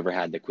 and whoever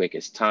had the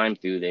quickest time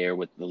through there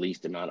with the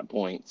least amount of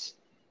points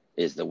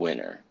is the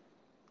winner.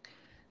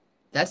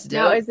 That's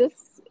dope. Now,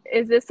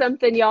 is this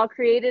something y'all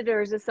created,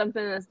 or is this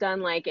something that's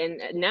done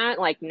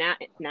nationally?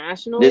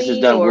 This is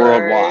done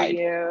worldwide.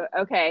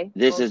 Okay.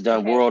 This is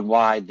done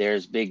worldwide.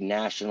 There's big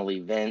national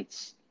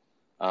events.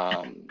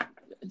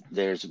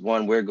 There's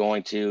one we're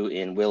going to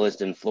in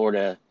Williston,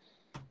 Florida,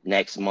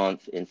 next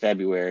month in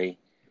February,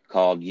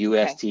 called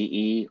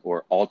USTE,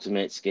 or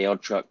Ultimate Scale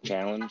Truck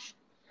Challenge.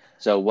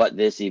 So what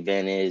this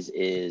event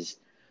is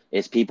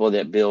people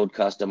that build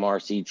custom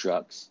RC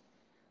trucks,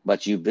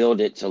 but you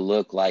build it to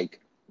look like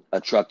a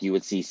truck you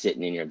would see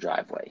sitting in your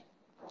driveway.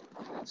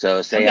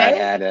 So say I Okay.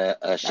 had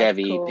a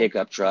Chevy cool.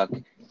 pickup truck,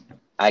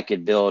 I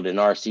could build an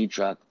RC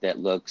truck that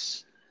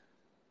looks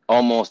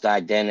almost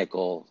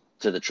identical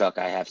to the truck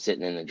I have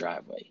sitting in the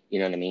driveway. You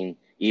know what I mean?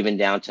 Even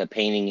down to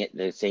painting it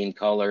the same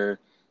color.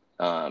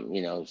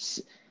 You know,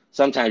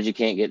 sometimes you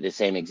can't get the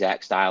same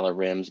exact style of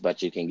rims,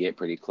 but you can get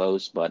pretty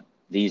close. But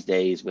these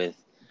days, with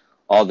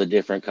all the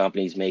different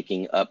companies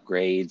making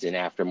upgrades and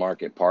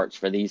aftermarket parts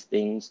for these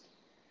things,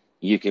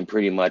 you can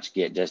pretty much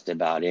get just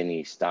about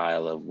any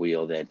style of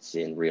wheel that's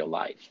in real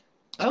life,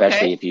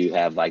 especially Okay. if you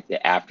have like the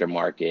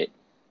aftermarket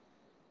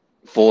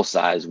full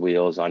size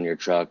wheels on your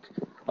truck.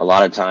 A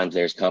lot of times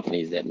there's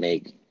companies that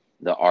make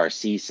the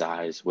RC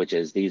size, which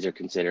is, these are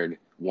considered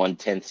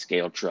 1/10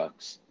 scale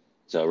trucks.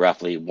 So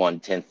roughly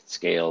 1/10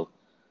 scale,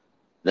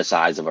 the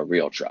size of a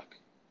real truck,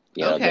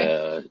 you know,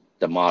 Okay.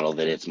 the model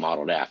that it's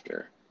modeled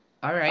after.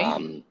 All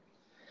right.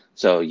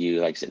 So you,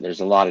 like I said,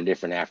 there's a lot of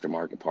different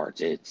aftermarket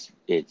parts.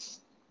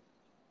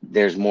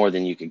 There's more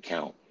than you could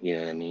count. You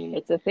know what I mean?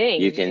 It's a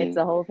thing. You can, It's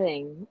a whole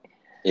thing.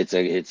 it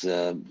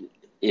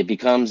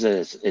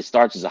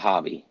starts as a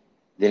hobby,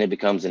 then it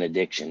becomes an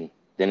addiction,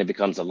 then it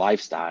becomes a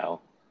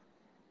lifestyle,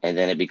 and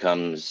then it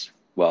becomes,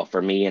 well,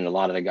 for me and a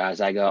lot of the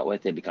guys I go out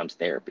with, it becomes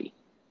therapy.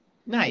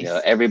 Nice. You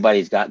know,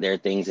 everybody's got their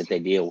things that they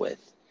deal with,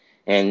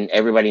 and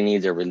everybody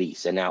needs a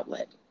release, an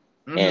outlet.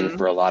 And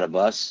for a lot of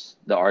us,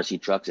 the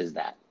RC trucks is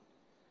that.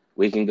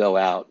 We can go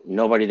out,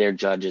 nobody there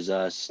judges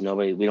us,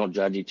 we don't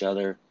judge each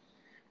other.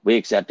 We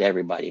accept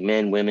everybody,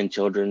 men, women,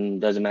 children,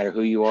 doesn't matter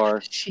who you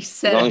are. She As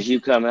said long as you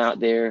come out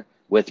there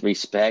with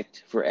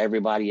respect for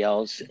everybody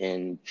else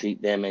and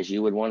treat them as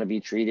you would want to be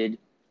treated,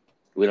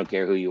 we don't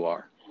care who you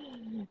are.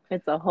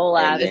 It's a whole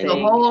And ass then- it's a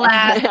thing. whole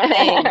ass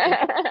thing.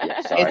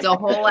 Yeah, sorry. It's a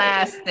whole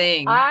ass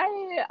thing.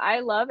 I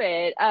love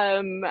it.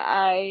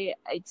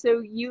 So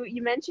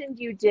you mentioned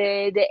you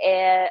did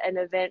an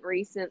event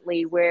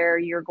recently where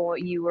you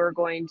were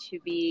going to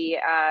be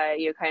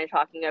kind of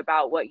talking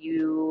about what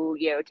you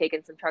know,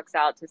 taking some trucks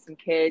out to some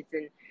kids,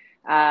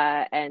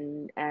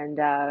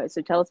 and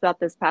so tell us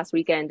about this past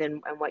weekend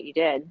and what you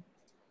did.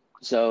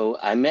 So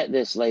I met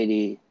this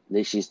lady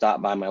that she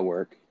stopped by my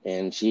work,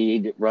 and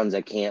she runs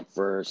a camp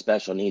for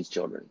special needs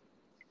children.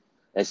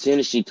 As soon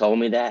as she told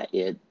me that,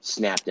 it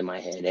snapped in my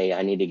head. Hey,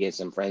 I need to get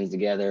some friends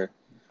together.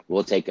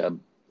 We'll take a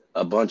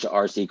bunch of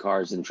RC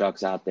cars and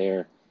trucks out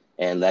there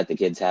and let the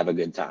kids have a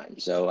good time.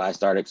 So I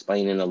started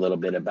explaining a little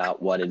bit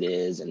about what it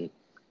is and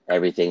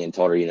everything, and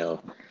told her, you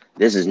know,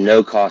 this is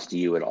no cost to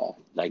you at all,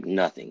 like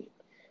nothing.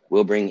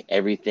 We'll bring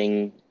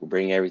everything.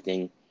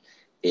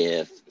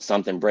 If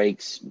something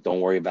breaks,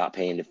 don't worry about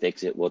paying to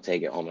fix it. We'll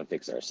take it home and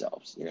fix it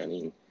ourselves. You know what I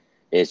mean?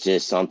 It's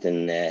just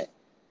something that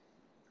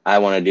I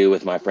want to do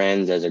with my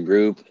friends as a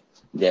group,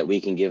 that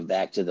we can give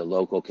back to the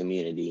local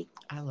community.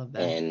 I love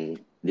that. And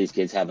these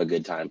kids have a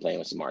good time playing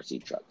with some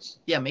RC trucks.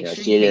 Yeah, make sure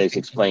she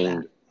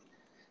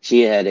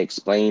had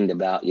explained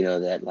about, you know,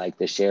 that like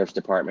the sheriff's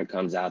department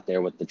comes out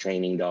there with the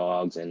training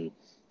dogs, and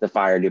the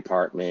fire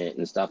department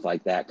and stuff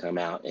like that come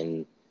out,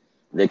 and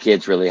the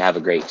kids really have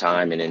a great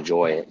time and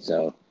enjoy it.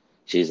 So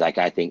she's like,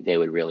 I think they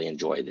would really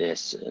enjoy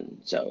this. And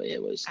so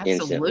it was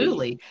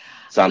instantly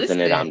something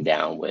that I'm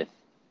down with.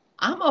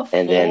 I'm a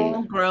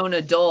full-grown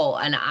adult,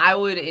 and I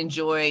would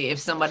enjoy if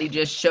somebody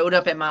just showed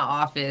up at my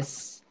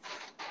office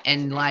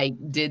and like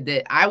did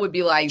that. I would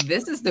be like,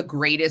 this is the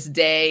greatest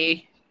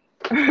day.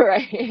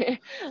 Right.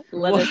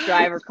 Let us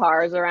drive our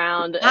cars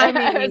around. I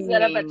mean,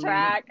 set up a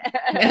track.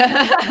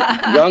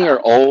 Young or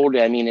old,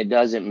 I mean, it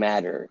doesn't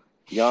matter.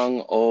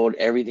 Young, old,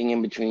 everything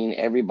in between,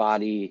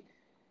 everybody,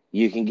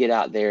 you can get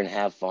out there and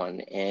have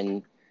fun.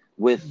 And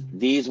with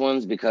these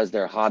ones, because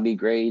they're hobby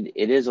grade,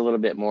 it is a little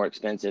bit more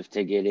expensive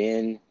to get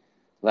in.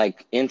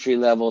 Like entry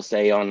level,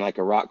 say on like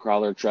a rock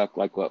crawler truck,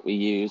 like what we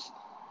use,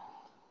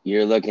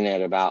 you're looking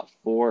at about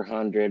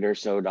 $400 or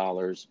so.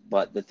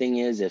 But the thing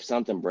is, if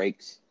something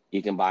breaks,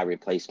 you can buy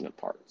replacement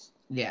parts.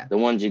 Yeah. The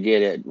ones you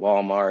get at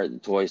Walmart, the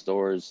toy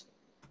stores,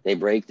 they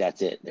break,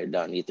 that's it. They're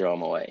done. You throw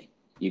them away.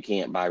 You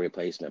can't buy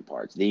replacement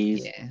parts.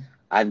 These,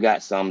 I've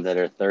got some that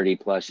are 30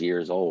 plus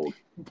years old.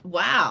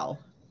 Wow.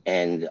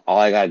 And all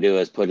I got to do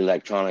is put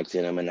electronics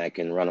in them, and I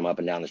can run them up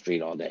and down the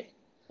street all day.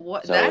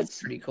 What? So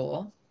that's pretty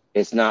cool.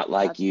 It's not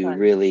like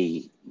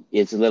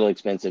it's a little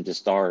expensive to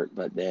start,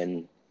 but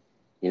then,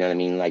 you know what I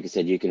mean? Like I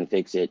said, you can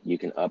fix it, you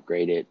can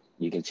upgrade it,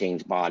 you can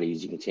change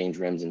bodies, you can change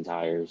rims and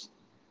tires.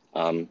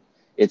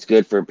 It's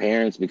good for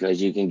parents because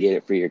you can get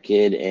it for your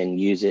kid and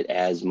use it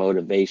as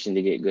motivation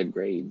to get good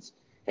grades.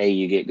 Hey,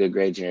 you get good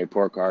grades in your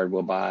report card,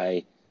 we'll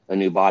buy a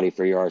new body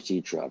for your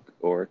RC truck.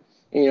 Or,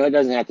 you know, it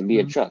doesn't have to be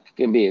a truck. It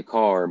can be a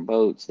car,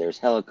 boats, there's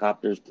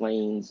helicopters,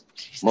 planes,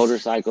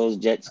 motorcycles,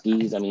 jet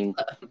skis. I mean,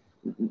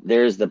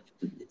 there's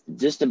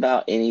just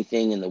about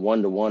anything in the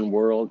one-to-one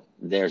world,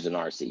 there's an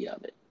RC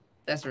of it.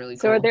 That's really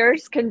cool. So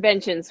there's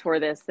conventions for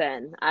this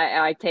then.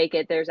 I take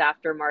it there's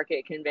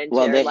aftermarket convention.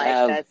 Well,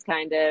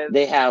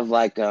 they have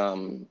like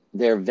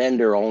they're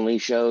vendor only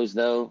shows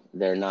though.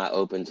 They're not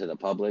open to the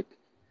public,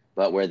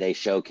 but where they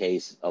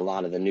showcase a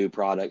lot of the new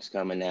products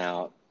coming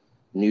out,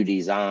 new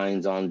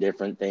designs on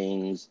different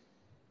things.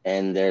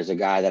 And there's a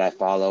guy that I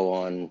follow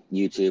on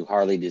YouTube,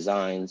 Harley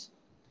Designs.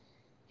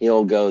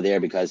 He'll go there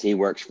because he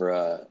works for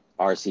a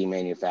RC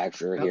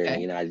manufacturer here in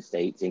the United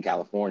States, in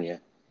California.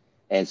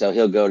 And so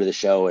he'll go to the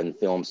show and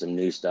film some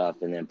new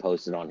stuff and then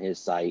post it on his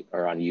site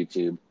or on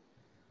YouTube.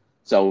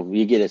 So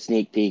you get a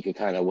sneak peek of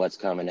kind of what's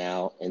coming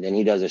out. And then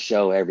he does a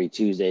show every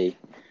Tuesday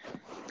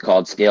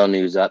called Scale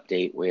News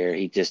Update, where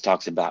he just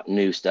talks about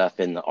new stuff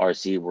in the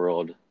RC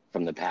world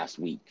from the past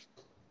week.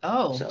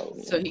 Oh,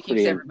 so he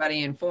keeps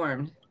everybody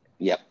informed.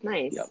 Yep.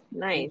 Nice. Yep.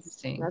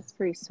 Nice. That's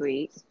pretty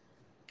sweet.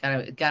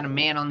 Got a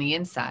man on the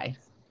inside.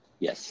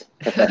 Yes.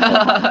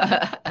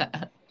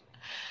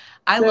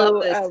 I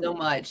love this so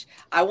much.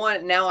 I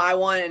want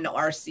an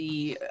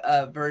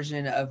RC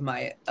version of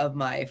my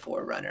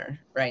 4Runner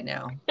right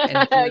now.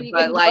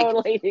 But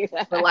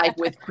like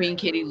with Queen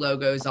Kitty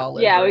logos all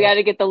over. Yeah, we got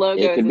to get the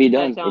logos. It could be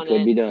done. It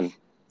could be done.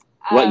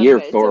 What year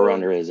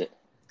 4Runner is it?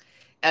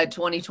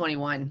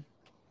 2021.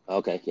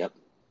 Okay. Yep.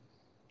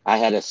 I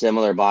had a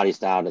similar body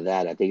style to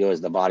that. I think it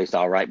was the body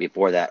style right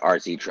before that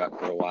RC truck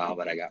for a while,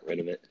 but I got rid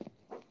of it.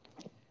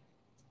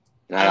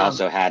 And I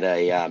also had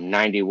a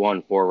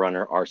 91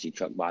 4Runner RC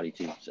truck body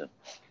too. So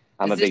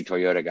I'm a big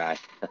Toyota guy.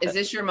 Is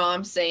this your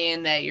mom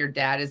saying that your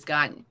dad has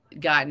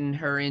gotten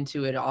her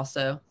into it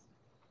also?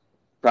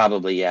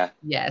 Probably, yeah.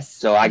 Yes.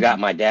 So I got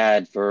my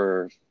dad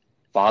for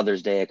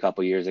Father's Day a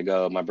couple years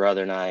ago. My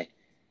brother and I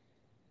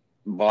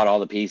bought all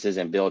the pieces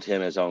and built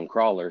him his own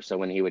crawler. So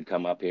when he would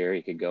come up here,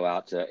 he could go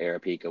out to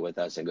Arapica with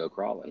us and go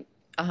crawling.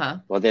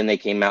 Well, then they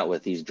came out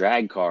with these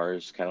drag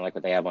cars, kind of like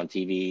what they have on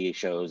TV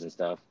shows and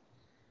stuff.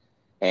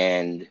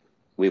 And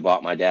we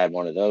bought my dad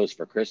one of those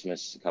for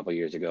Christmas a couple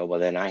years ago. Well,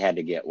 then I had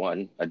to get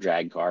a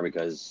drag car,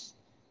 because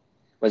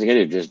what's he going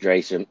to do? Just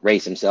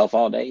race himself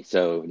all day?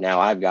 So now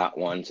I've got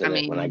one so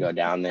that when I go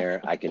down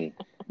there, I can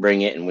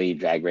bring it and we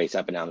drag race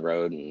up and down the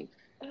road. And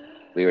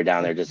we were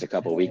down there just a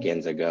couple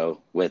weekends ago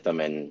with them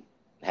and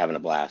having a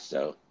blast.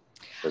 So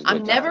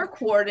I'm never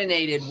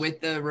coordinated with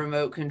the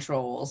remote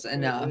controls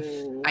enough.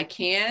 I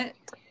can't.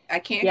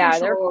 Yeah,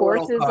 there are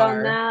courses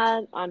on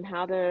that, on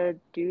how to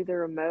do the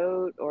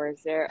remote, or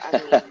is there? I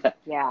mean,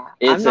 yeah,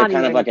 it's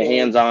kind of like a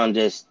hands-on.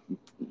 Just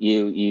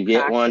you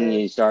get one,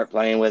 you start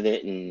playing with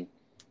it, and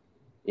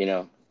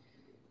Yeah,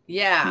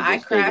 I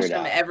crash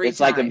them every time. It's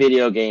like a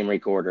video game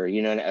recorder,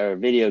 or a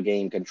video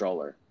game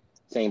controller.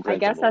 Same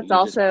principle. I guess that's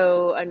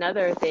also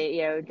another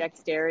thing,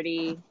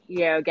 dexterity,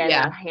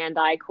 again,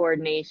 hand-eye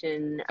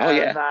coordination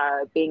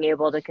of being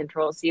able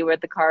to see what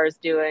the car is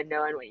doing,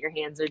 knowing what your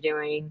hands are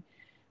doing.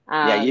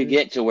 You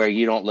get to where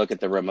you don't look at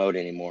the remote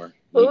anymore.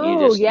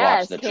 You just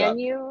watch the truck. Can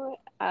you?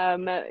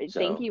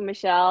 Thank you,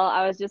 Michelle.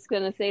 I was just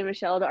going to say,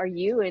 Michelle, are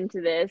you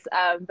into this?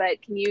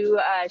 But can you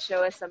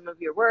show us some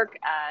of your work,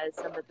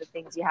 some of the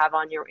things you have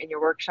in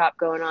your workshop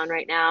going on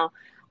right now?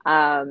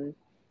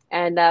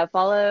 And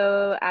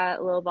follow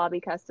at Lil Bobby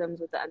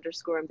Customs with the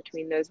underscore in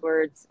between those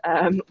words.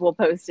 We'll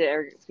post it,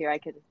 or here I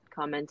can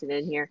comment it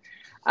in here.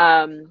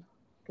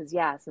 Because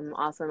some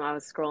awesome. I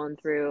was scrolling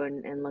through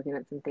and looking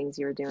at some things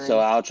you were doing. So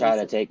I'll try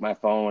to take my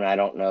phone. I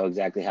don't know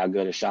exactly how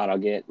good a shot I'll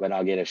get, but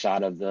I'll get a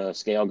shot of the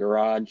scale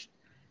garage,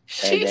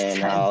 and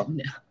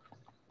then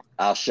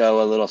I'll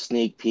show a little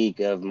sneak peek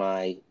of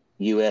my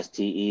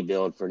USTE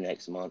build for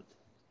next month.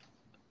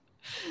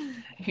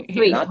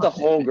 Sweet. Not the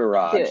whole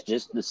garage,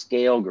 just the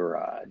scale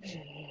garage.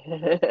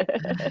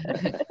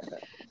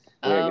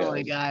 Oh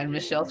my God,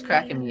 Michelle's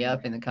cracking me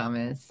up in the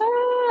comments.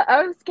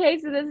 Okay,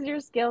 so this is your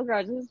scale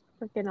garage. This is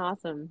freaking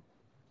awesome.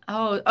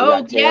 Oh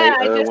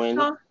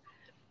yeah,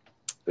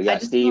 We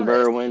got Steve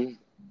Irwin.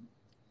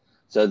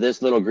 So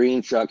this little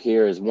green truck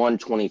here is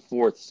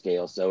 1/24th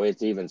scale, so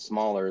it's even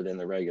smaller than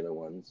the regular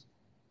ones.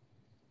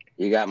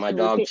 You got my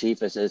dog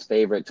Chiefus'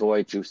 favorite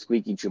toy,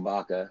 Squeaky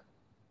Chewbacca.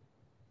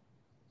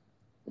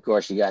 Of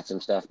course, you got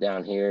some stuff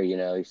down here,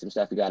 some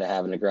stuff you got to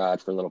have in the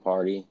garage for a little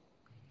party.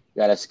 You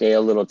got a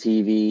scale little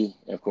TV,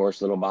 and of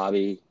course, Lil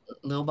Bobby.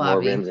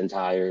 More rims and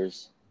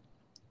tires.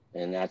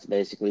 And that's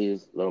basically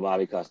Lil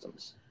Bobby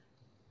Customs.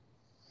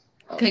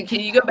 Can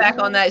you go back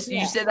on that? So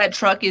you said that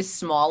truck is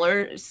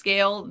smaller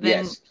scale than...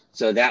 Yes.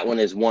 So that one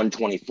is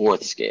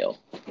 1/24th scale.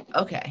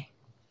 Okay.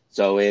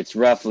 So it's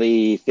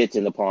roughly fits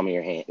in the palm of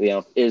your hand.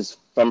 Is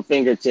from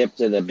fingertip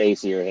to the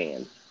base of your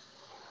hand.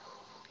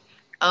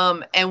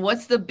 And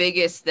what's the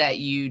biggest that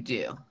you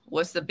do?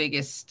 What's the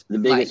biggest? The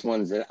biggest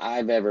ones that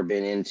I've ever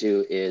been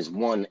into is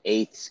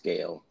 1/8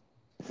 scale,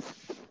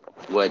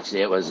 which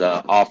it was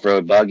a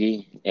off-road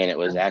buggy, and it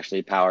was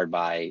actually powered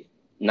by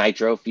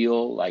nitro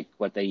fuel, like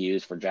what they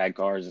use for drag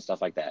cars and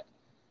stuff like that.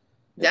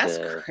 That's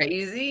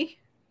crazy.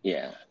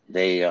 Yeah,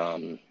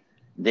 they're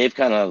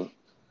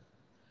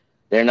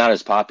not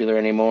as popular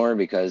anymore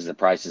because the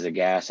prices of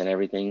gas and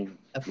everything,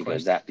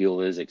 because that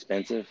fuel is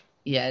expensive.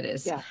 Yeah, it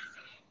is. Yeah.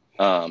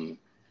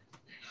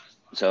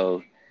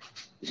 So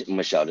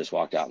Michelle just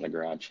walked out in the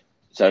garage.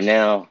 So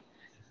now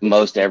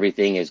most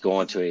everything is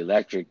going to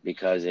electric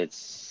because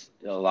it's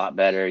a lot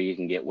better. You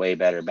can get way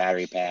better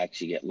battery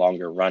packs. You get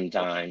longer run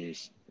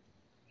times.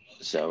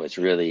 So it's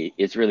really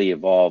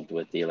evolved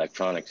with the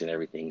electronics and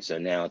everything. So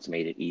now it's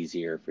made it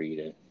easier for you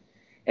to,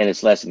 and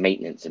it's less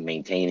maintenance and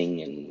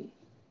maintaining and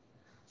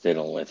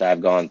fiddling with.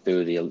 I've gone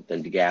through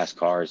the gas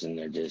cars and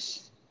they're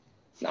just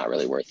not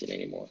really worth it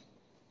anymore.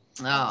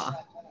 Oh,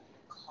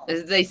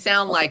 they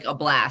sound like a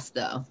blast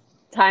though.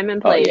 Time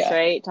and place,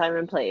 right? Time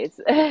and place.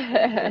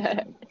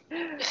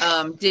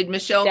 Did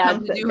Michelle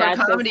come to do her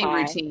comedy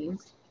routine?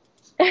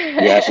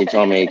 Yeah, she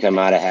told me to come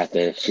out. I have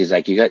to. She's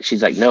like,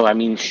 she's like, no, I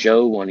mean,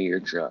 show one of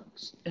your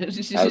trucks. I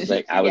was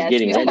like, I was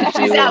getting ready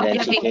to, and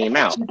then she came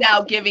out. She's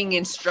out giving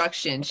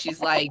instruction. She's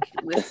like,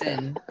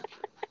 listen.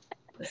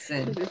 This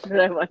is what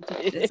I want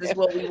to do. This is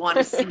what we want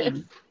to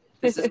see.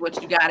 This is what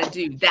you got to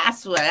do.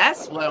 That's what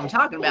I'm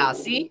talking about.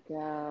 See?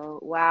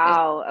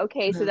 Wow.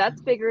 Okay, so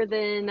that's bigger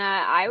than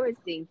I was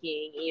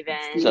thinking. Even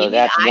so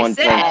that's 1/10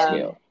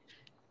 scale.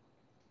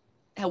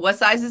 What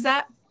size is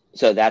that?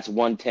 So that's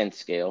 1/10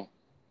 scale.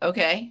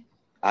 Okay.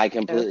 I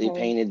completely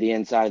painted the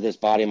inside of this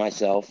body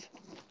myself.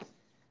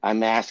 I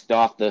masked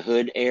off the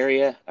hood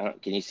area.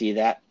 Can you see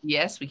that?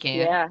 Yes, we can.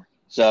 Yeah.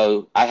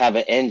 So I have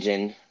an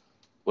engine,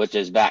 which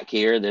is back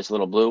here, this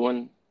little blue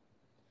one,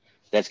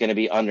 that's going to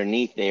be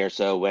underneath there.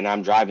 So when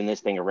I'm driving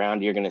this thing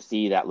around, you're going to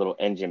see that little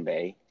engine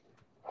bay.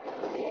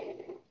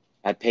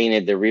 I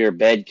painted the rear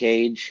bed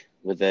cage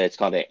with it's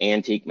called an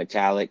antique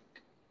metallic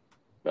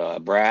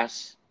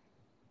brass.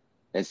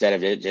 Instead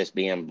of it just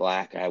being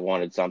black, I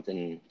wanted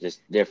something just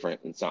different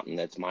and something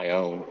that's my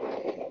own.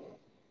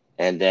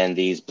 And then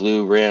these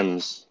blue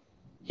rims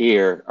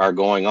here are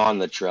going on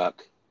the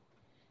truck.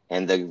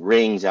 And the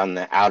rings on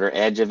the outer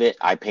edge of it,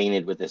 I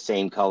painted with the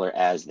same color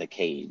as the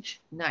cage.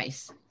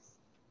 Nice.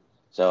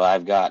 So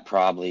I've got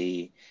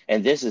probably,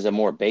 and this is a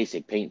more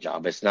basic paint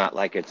job. It's not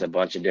like it's a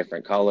bunch of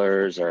different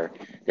colors or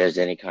there's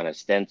any kind of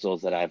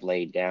stencils that I've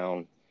laid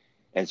down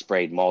and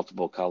sprayed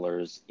multiple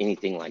colors,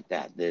 anything like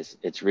that.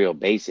 It's real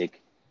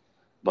basic,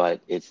 but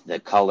it's the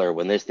color.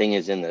 When this thing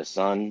is in the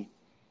sun,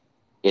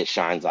 it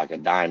shines like a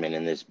diamond.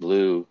 And this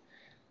blue,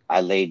 I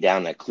laid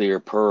down a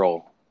clear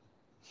pearl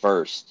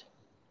first.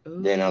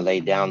 Ooh. Then I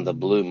laid down the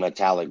blue,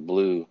 metallic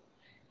blue,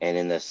 and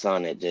in the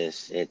sun,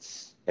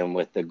 and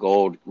with the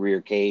gold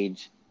rear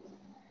cage,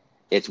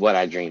 it's what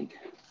I dreamed.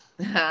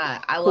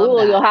 I love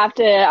that. You'll have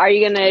to. Are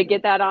you gonna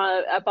get that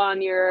up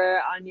on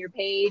your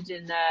page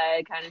and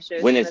kind of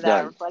show when some it's of that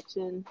done.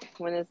 Reflection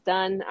when it's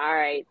done? All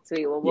right,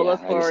 sweet. Well, we'll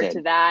look forward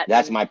to that.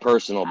 That's my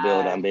personal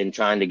build. I've been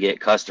trying to get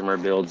customer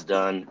builds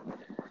done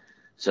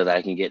so that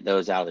I can get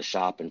those out of the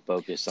shop and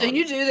focus on. So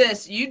you do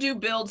this. You do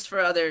builds for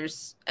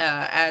others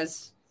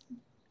as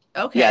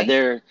okay. Yeah,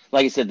 they're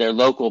like I said, they're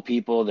local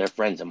people. They're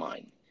friends of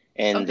mine,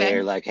 and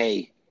they're like,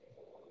 hey,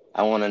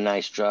 I want a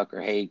nice truck,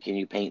 or hey, can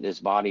you paint this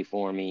body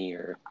for me,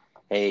 or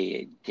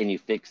hey, can you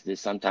fix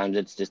this? Sometimes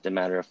it's just a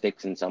matter of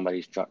fixing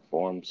somebody's truck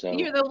for them. So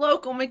you're the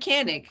local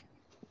mechanic.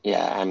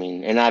 Yeah, I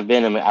mean, and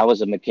I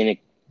was a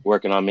mechanic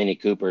working on Mini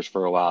Coopers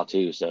for a while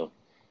too. So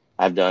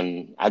I've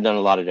done a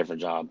lot of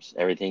different jobs,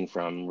 everything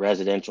from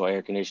residential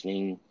air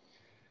conditioning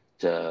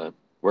to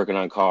working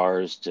on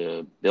cars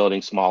to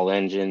building small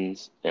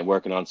engines and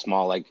working on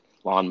small like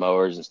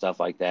lawnmowers and stuff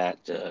like that.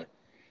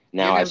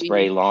 Now I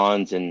spray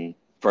lawns and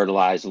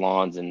fertilize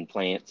lawns and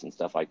plants and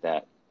stuff like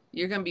that.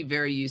 You're going to be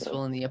very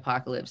useful in the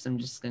apocalypse, I'm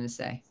just going to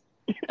say.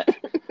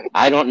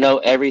 I don't know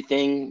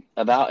everything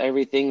about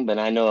everything, but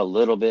I know a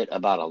little bit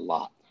about a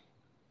lot.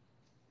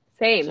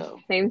 Same. You know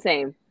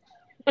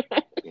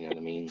what I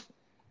mean?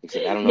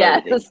 Except I don't know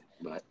everything,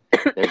 but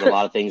there's a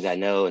lot of things I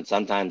know, and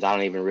sometimes I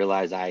don't even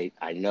realize I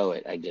know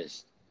it. I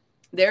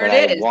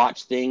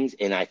watch things,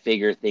 and I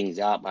figure things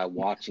out by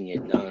watching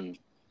it done.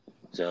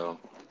 So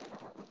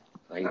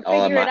like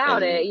figure it out.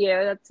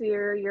 That's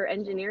your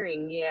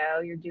engineering.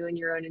 You're doing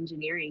your own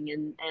engineering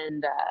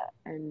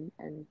and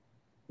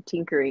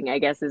tinkering, I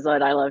guess is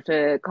what I love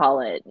to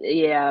call it.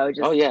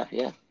 Just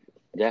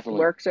definitely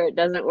works or it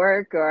doesn't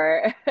work,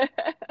 or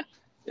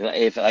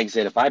if like I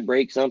said, if I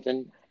break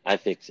something, I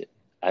fix it.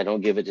 I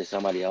don't give it to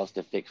somebody else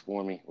to fix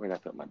for me. Where'd I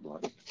put my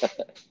blunt?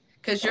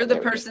 Because you're the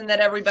person that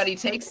everybody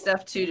takes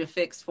stuff to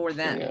fix for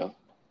them.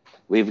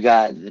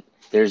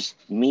 There's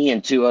me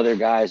and two other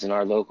guys in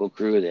our local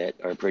crew that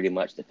are pretty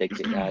much the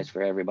fix-it guys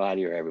for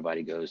everybody, or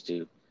everybody goes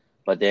to.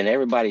 But then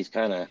everybody's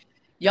kind of...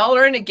 Y'all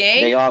are in a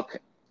gang? They all...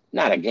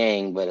 Not a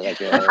gang, but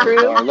like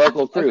our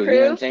local crew. You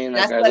know what I'm saying?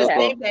 Like That's our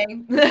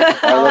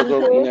local, our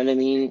local, you know what I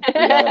mean? We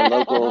got our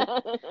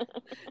local...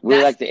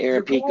 We're like the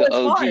Arapika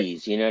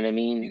OGs, you know what I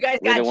mean?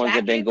 We're the ones that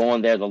have been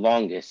going there the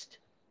longest.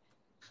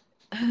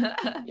 You know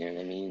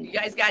what I mean? You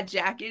guys got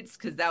jackets?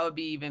 Because that would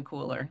be even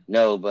cooler.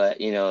 No, but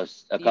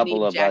a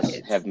couple of us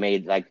have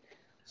made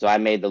so I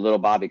made the Lil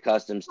Bobby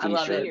Customs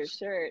t-shirts. I love your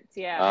shirts,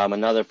 yeah.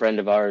 Another friend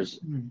of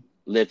ours,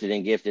 Lifted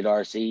and Gifted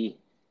RC,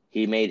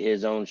 he made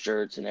his own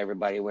shirts and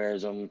everybody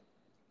wears them.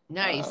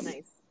 Nice.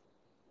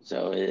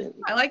 So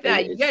I like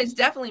that. You guys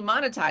definitely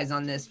monetize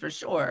on this for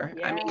sure.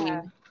 Yeah. I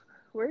mean,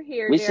 we're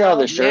here. We sell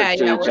the shirts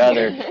to each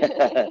other.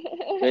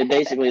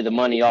 basically the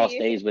money all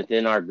stays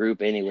within our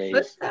group anyways.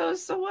 But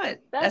so what?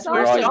 That's where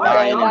we're it always starts.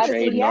 buying and That's-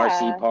 trading yeah.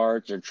 RC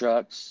parts or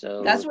trucks.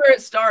 So that's where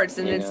it starts.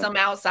 And you then know. some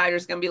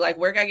outsider's gonna be like,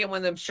 where can I get one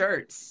of them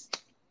shirts?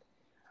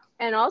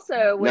 And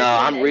also, No,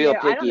 I'm real I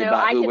don't picky know,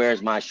 about I who can-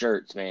 wears my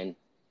shirts, man.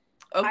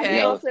 Okay.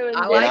 You know, also I and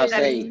like I'll that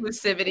say-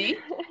 exclusivity.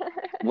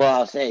 Well,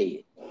 I'll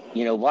say,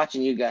 you know,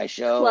 watching you guys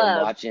show Club.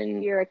 and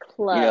watching, You're a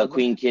club. you know,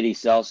 Queen Kitty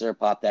seltzer,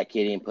 pop that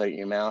kitty and put it in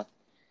your mouth.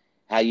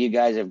 How you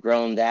guys have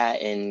grown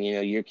that, and you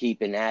know, you're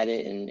keeping at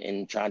it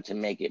and trying to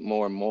make it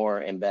more and more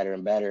and better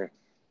and better.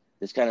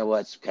 That's kind of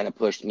what's kind of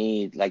pushed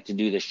me, like, to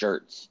do the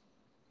shirts.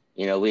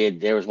 You know,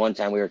 there was one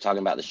time we were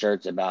talking about the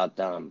shirts about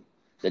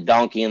the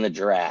donkey and the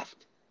giraffe.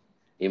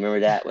 You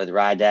remember that with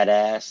Ride That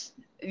Ass?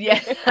 Yeah.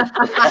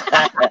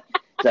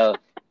 So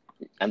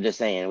I'm just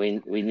saying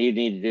we need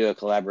to do a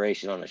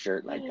collaboration on a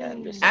shirt like that.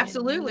 I'm just saying.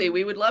 Absolutely,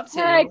 we would love to.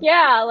 Heck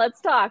yeah,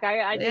 let's talk.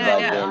 I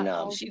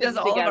do. She does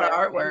all of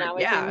our artwork.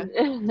 Yeah.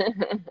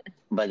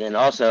 But then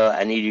also,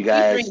 I need you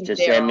guys to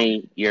send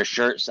me your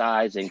shirt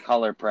size and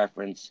color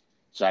preference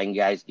so I can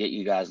get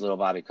you guys Lil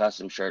Bobby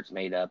Custom shirts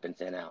made up and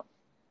sent out.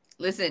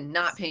 Listen,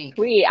 not pink.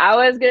 Sweet. I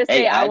was gonna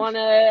say Hey, I want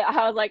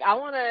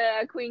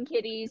a Queen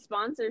Kitty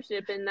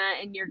sponsorship in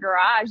your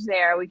garage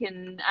there. We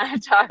can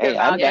talk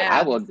about that.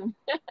 I will.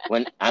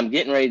 When I'm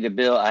getting ready to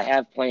build, I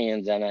have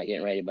plans. I'm not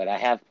getting ready, but I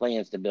have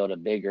plans to build a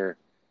bigger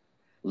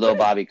Lil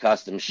Bobby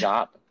Custom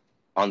shop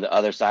on the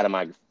other side of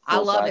my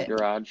full-size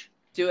garage.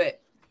 Do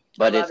it.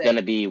 But it's going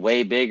to be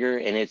way bigger,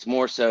 and it's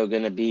more so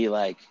going to be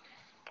like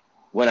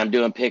when I'm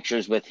doing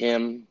pictures with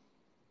him,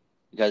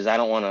 because I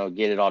don't want to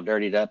get it all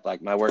dirtied up.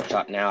 Like my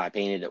workshop now, I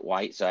painted it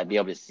white so I'd be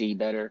able to see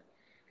better,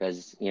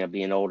 because, you know,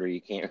 being older,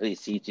 you can't really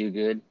see too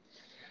good.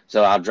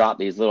 So I'll drop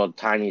these little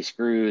tiny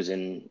screws,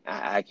 and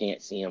I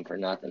can't see them for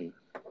nothing.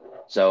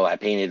 So I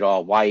painted it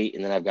all white,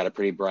 and then I've got a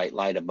pretty bright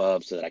light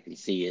above so that I can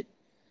see it.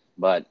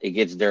 But it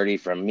gets dirty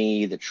from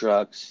me, the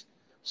trucks.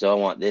 So I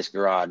want this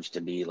garage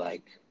to be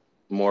like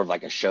more of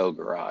like a show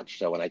garage.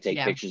 So when I take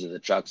pictures of the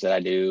trucks that I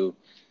do,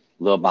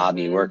 Lil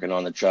Bobby working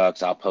on the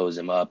trucks, I'll pose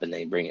him up and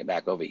they bring it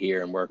back over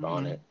here and work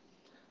on it.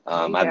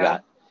 I've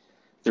got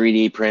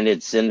 3D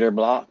printed cinder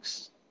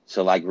blocks.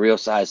 So like real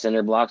size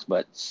cinder blocks,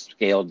 but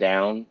scaled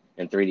down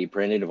and 3D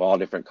printed of all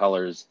different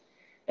colors.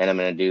 And I'm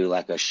going to do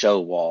like a show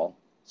wall.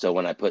 So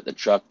when I put the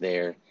truck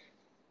there,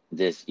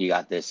 you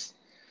got this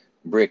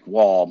brick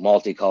wall,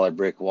 multicolored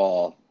brick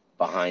wall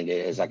behind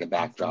it as like a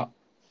backdrop.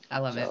 I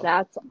love it.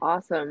 That's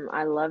awesome.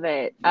 I love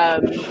it.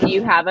 Do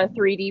you have a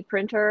 3D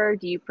printer?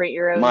 Do you print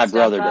your own My stuff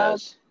brother up?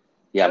 does.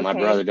 Yeah, Okay. my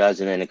brother does,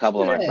 and then a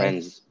couple of my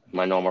friends,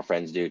 my normal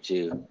friends do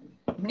too.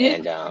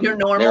 And your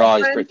normal they're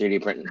always friends? for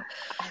 3D printing.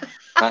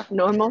 Huh?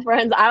 Normal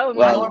friends? My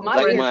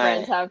weird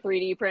friends have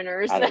 3D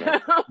printers. I don't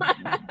know.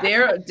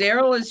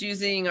 Daryl is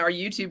using our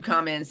YouTube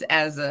comments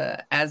as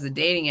a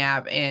dating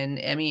app, and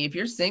I mean, if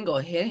you're single,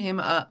 hit him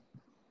up.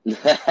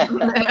 He's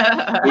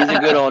a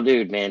good old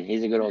dude, man.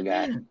 He's a good old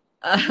guy.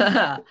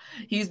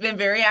 He's been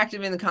very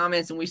active in the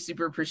comments, and we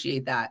super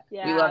appreciate that.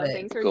 Yeah, we love it.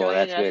 Thanks for cool. joining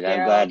That's us, good. Daryl.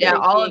 I'm glad. Yeah,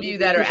 all of you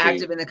that are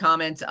active in the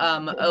comments.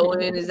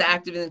 Owen is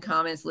active in the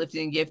comments.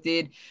 Lifted and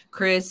Gifted.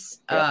 Chris,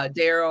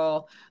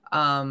 Daryl,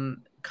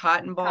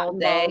 Cotton Ball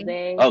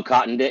Day. Oh,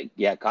 Cotton Dick.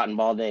 Yeah, Cotton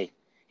Ball Day.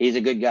 He's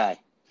a good guy.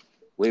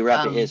 We were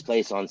up at his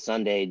place on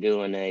Sunday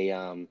doing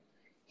a.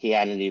 He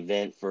had an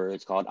event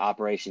it's called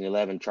Operation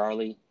 11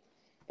 Charlie,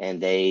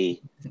 and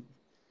they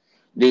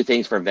do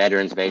things for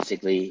veterans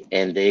basically,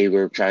 and we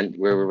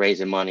were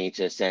raising money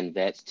to send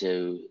vets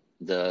to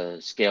the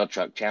scale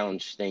truck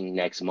challenge thing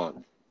next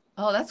month.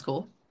 Oh, that's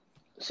cool.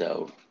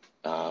 So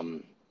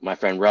my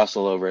friend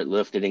Russell over at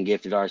Lifted and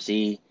Gifted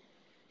RC,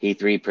 he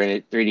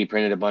 3D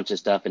printed a bunch of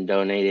stuff and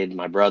donated.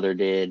 My brother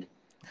did.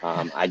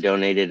 I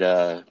donated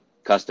a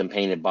custom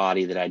painted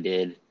body that I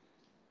did.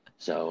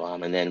 So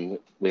and then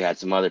we had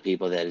some other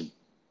people that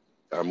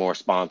are more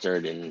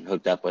sponsored and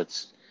hooked up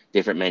with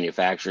different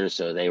manufacturers,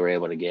 so they were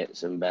able to get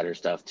some better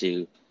stuff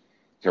to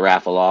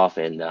raffle off,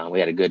 and we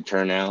had a good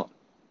turnout.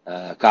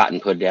 Cotton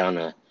put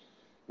down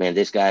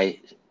this guy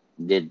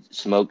did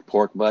smoked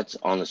pork butts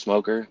on the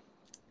smoker,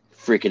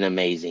 freaking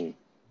amazing.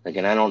 Like,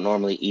 and I don't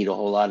normally eat a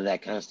whole lot of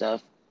that kind of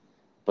stuff,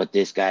 but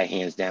this guy,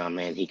 hands down,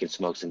 man, he can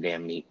smoke some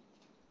damn meat.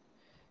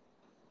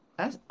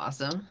 That's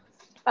awesome.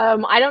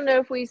 I don't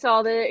know if you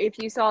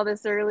saw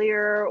this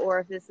earlier or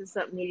if this is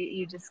something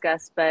you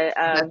discussed, but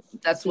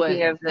that's what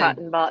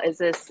Cotton Ball is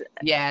this.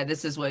 Yeah,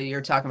 this is what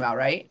you're talking about,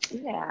 right?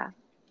 Yeah.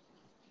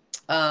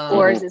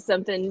 Or is it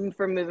something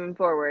for moving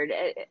forward?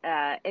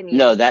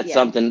 No, that's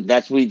something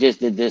we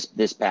just did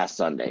this past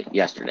Sunday,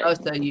 yesterday. Oh,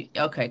 so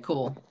okay,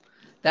 cool.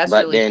 That's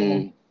but really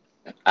then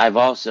cool. I've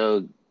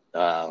also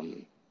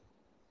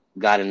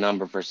got a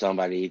number for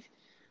somebody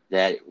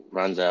that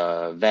runs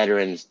a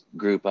veterans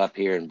group up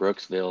here in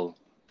Brooksville,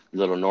 a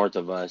little north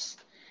of us,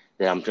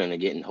 that I'm trying to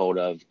get in hold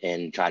of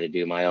and try to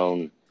do my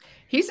own.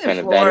 He's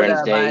in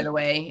Florida, by the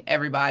way,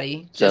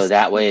 everybody. So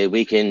that way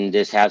we can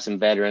just have some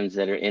veterans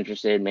that are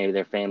interested, maybe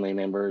their family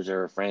members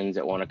or friends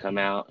that want to come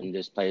out and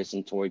just play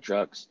some toy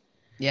trucks.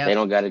 Yeah. They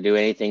don't got to do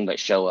anything but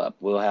show up.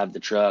 We'll have the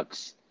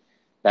trucks.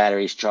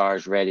 batteries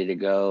charged, ready to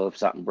go. If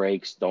something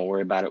breaks, don't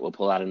worry about it. We'll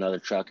pull out another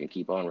truck and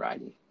keep on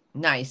riding.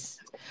 Nice.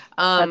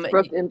 That's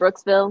in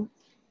Brooksville?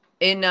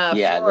 In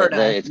yeah,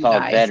 Florida. it's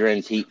called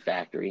Veterans Heat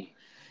Factory.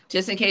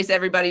 Just in case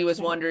everybody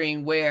was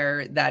wondering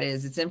where that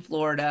is, it's in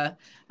Florida.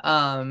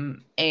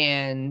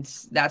 And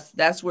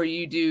that's where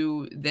you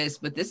do this,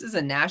 but this is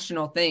a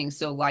national thing.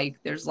 So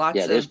like there's lots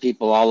of, there's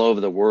people all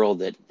over the world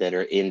that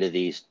are into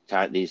these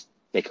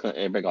they call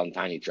them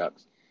tiny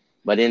trucks,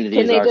 but into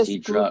these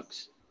RC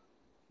trucks.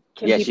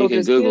 Yes, you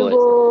can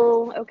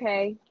Google it.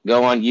 Okay.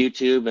 Go on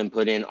YouTube and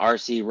put in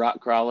RC rock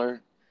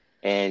crawler,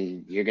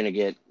 and you're gonna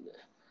get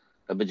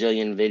a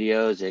bajillion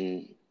videos,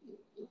 and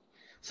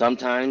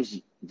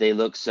sometimes they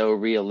look so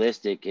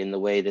realistic in the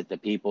way that the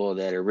people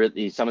that are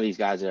really, some of these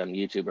guys that are on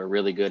YouTube are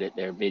really good at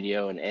their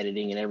video and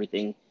editing and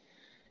everything.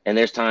 And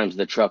there's times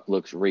the truck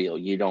looks real.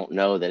 You don't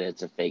know that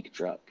it's a fake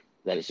truck,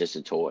 that it's just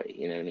a toy.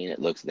 You know what I mean? It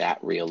looks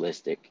that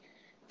realistic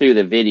through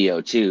the video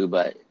too.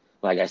 But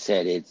like I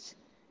said, it's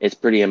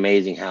pretty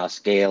amazing how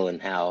scale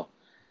and how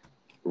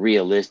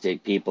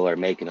realistic people are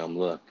making them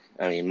look.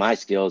 I mean, my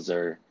skills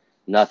are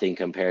nothing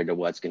compared to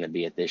what's going to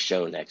be at this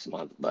show next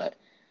month, but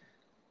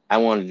I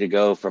wanted to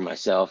go for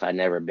myself. I'd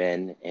never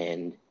been,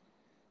 and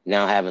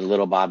now having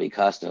Lil Bobby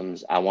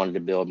Customs, I wanted to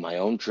build my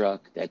own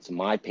truck. That's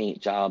my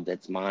paint job.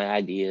 That's my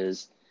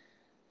ideas,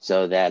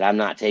 so that I'm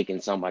not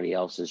taking somebody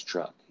else's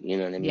truck. You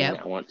know what I mean?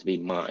 Yep. I want it to be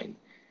mine,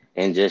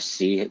 and just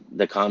see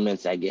the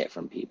comments I get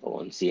from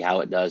people and see how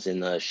it does in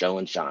the show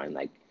and shine,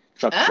 like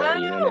truck show.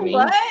 You know what I mean?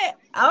 What?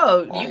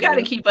 Oh, you got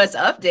to keep us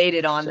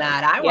updated on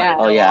that. I want to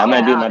know. Oh yeah, I'm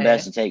gonna do my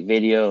best to take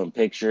video and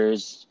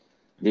pictures,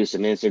 do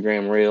some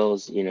Instagram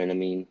reels. You know what I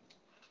mean?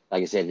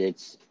 Like I said,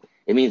 it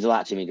means a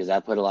lot to me because I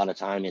put a lot of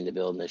time into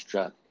building this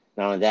truck.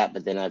 Not only that,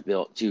 but then I've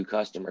built 2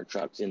 customer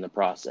trucks in the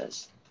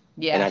process.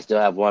 Yeah. And I still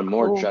have one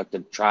more truck to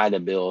try to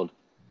build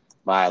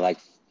by like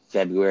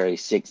February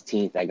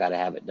 16th. I got to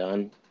have it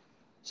done.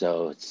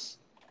 So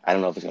I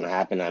don't know if it's going to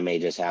happen. I may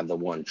just have the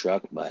one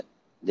truck, but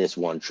this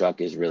one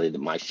truck is really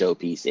my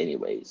showpiece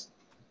anyways.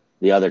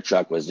 The other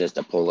truck was just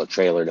to pull a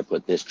trailer to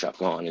put this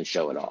truck on and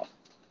show it off.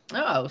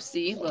 Oh,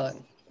 see, look.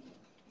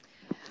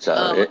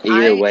 So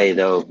either way,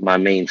 though, my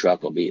main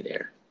truck will be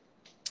there.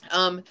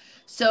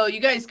 So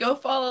you guys go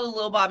follow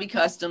Lil Bobby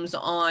Customs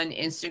on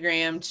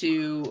Instagram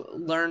to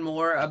learn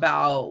more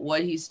about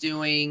what he's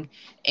doing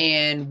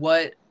and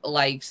what,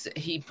 like,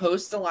 he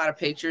posts a lot of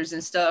pictures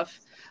and stuff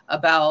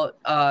about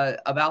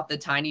the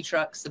tiny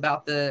trucks,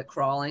 about the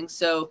crawling.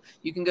 So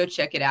you can go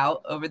check it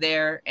out over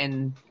there.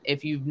 And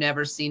if you've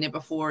never seen it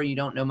before, you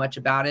don't know much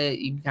about it,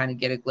 you can kind of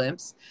get a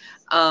glimpse.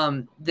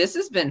 This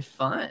has been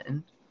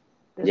fun.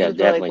 Yeah,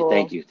 definitely.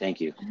 Really cool. Thank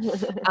you.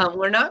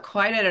 We're not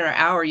quite at our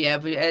hour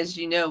yet, but as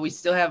you know, we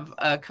still have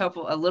a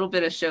little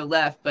bit of show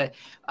left. But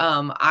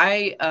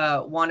I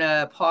want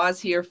to pause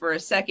here for a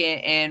second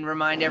and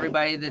remind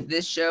everybody that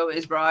this show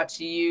is brought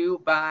to you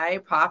by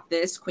Pop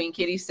This Queen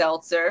Kitty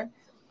Seltzer.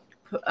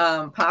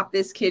 Pop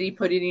this kitty,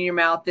 put it in your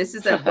mouth. This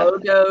is a low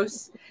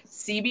dose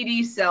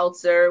CBD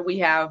seltzer. We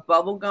have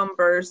bubblegum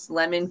burst,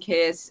 lemon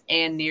kiss,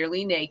 and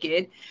nearly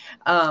naked.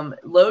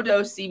 Low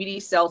dose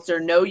CBD seltzer,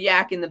 no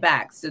yak in the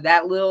back. So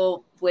that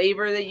little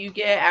flavor that you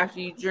get after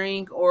you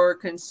drink or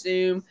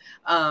consume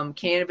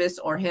cannabis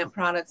or hemp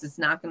products, it's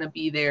not going to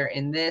be there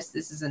in this.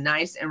 This is a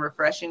nice and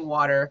refreshing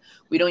water.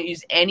 We don't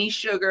use any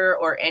sugar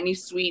or any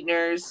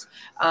sweeteners.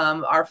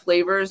 Our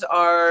flavors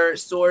are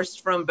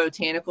sourced from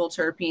botanical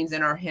terpenes,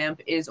 and our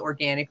hemp is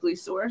organically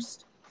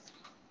sourced.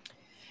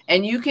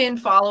 And you can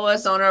follow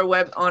us on our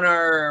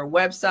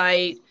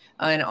website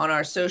and on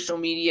our social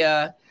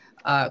media,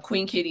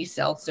 Queen Kitty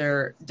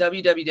Seltzer,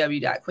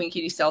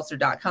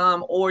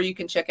 www.queenkittyseltzer.com, or you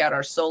can check out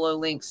our solo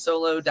link,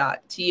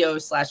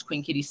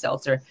 solo.to/Queen Kitty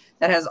Seltzer.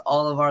 That has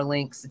all of our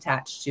links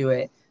attached to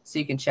it, so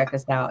you can check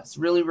us out. It's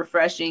really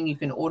refreshing. You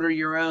can order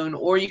your own,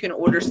 or you can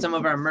order some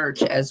of our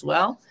merch as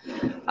well.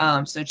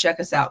 So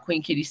check us out,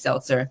 Queen Kitty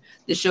Seltzer.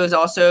 This show is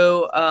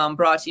also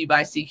brought to you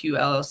by CQ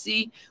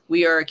LLC.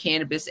 We are a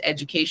cannabis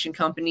education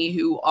company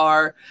who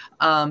are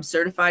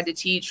certified to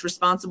teach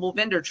responsible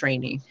vendor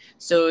training.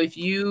 So if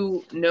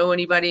you know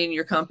anybody in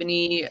your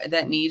company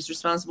that needs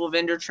responsible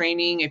vendor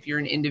training, if you're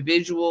an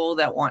individual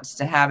that wants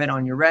to have it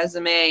on your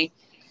resume,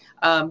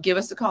 give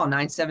us a call,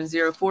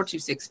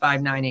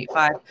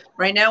 970-426-5985.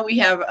 Right now we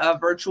have a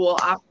virtual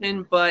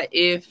option, but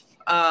if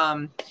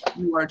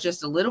you are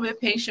just a little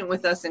bit patient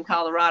with us in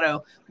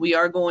Colorado, we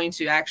are going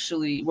to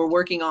we're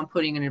working on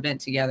putting an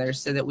event together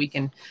so that we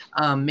can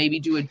maybe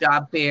do a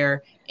job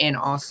fair and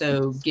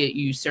also get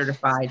you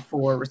certified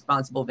for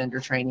responsible vendor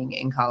training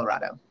in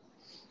Colorado.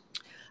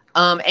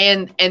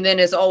 And then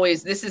as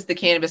always, this is the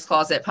Cannabis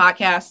Closet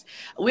podcast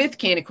with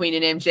Canna Queen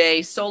and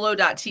MJ,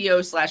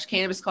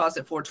 solo.to/Cannabis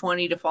Closet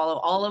 420 to follow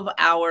all of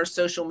our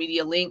social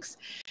media links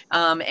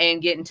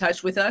and get in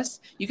touch with us.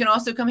 You can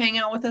also come hang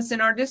out with us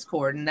in our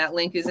Discord, and that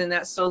link is in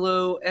that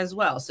solo as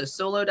well. So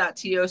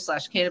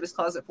solo.to/Cannabis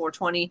Closet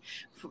 420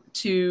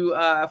 to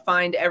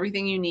find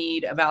everything you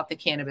need about the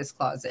Cannabis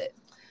Closet.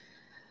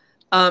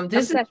 Come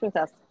touch with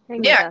us.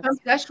 Come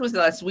sesh with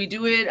us. We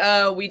do it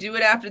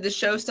after the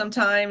show.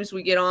 Sometimes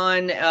we get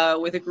on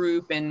with a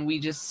group and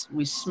we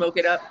smoke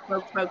it up,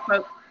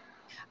 smoke.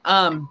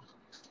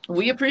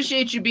 We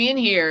appreciate you being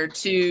here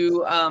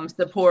to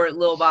support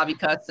Lil Bobby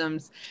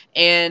Customs,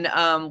 and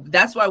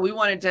that's why we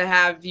wanted to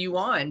have you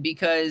on,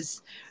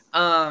 because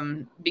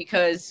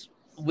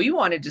we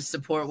wanted to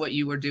support what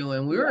you were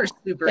doing. We were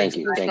super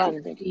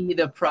excited to see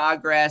the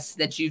progress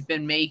that you've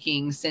been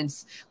making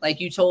since,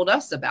 like, you told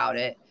us about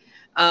it.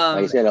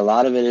 Like I said, a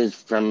lot of it is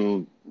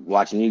from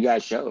watching you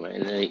guys show,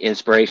 and the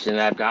inspiration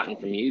that I've gotten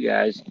from you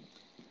guys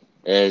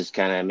is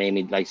kind of made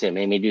me, like I said,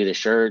 made me do the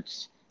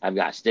shirts. I've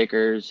got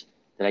stickers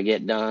that I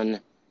get done.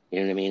 You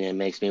know what I mean? It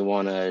makes me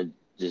want to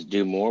just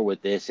do more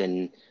with this,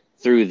 and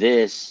through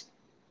this,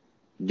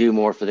 do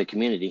more for the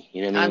community.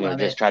 You know what I mean? Or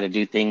just try to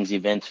do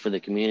events for the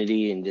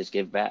community and just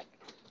give back.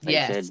 Like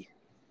I said, you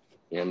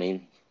know what I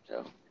mean?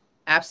 So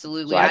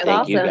absolutely. So I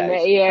thank you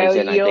guys. Yeah, like I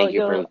said, I thank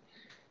you for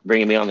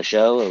bringing me on the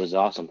show. It was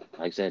awesome.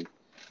 Like I said,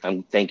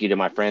 thank you to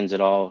my friends that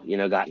all,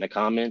 got in the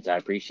comments. I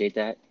appreciate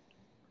that.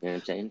 You know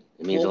what I'm saying?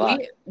 It means a lot.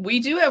 We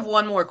do have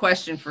one more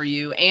question for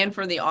you and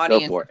for the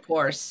audience,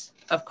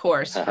 of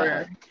course,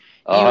 for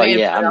oh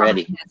yeah, I'm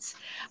ready.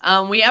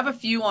 We have a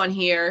few on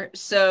here.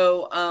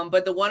 So,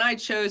 but the one I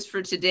chose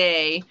for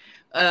today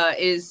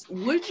is,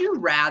 would you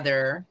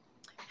rather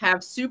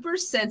have super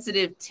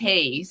sensitive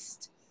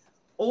taste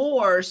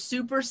or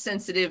super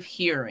sensitive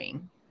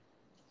hearing?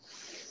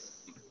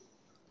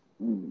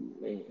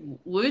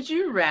 Would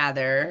you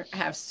rather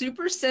have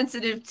super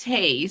sensitive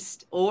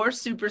taste or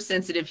super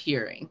sensitive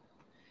hearing?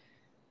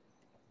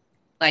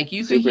 Like,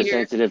 you could hear super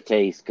sensitive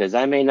taste, because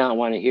I may not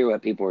want to hear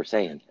what people are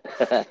saying.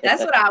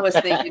 That's what I was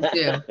thinking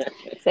too.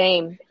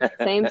 Same. I'm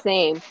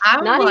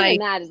not like,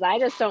 even that, is I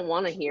just don't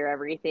want to hear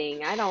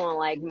everything. I don't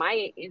like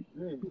my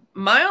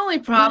only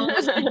problem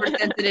with super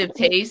sensitive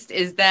taste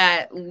is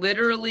that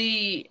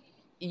literally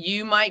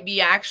you might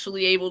be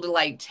actually able to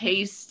like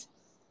taste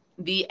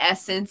the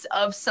essence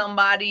of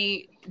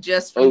somebody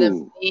just from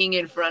them being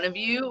in front of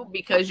you,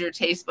 because your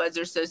taste buds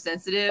are so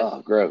sensitive.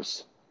 Oh,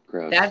 gross.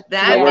 That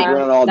I work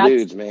around all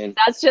dudes, man.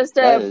 That's just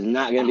that is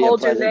not going to be a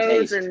pleasant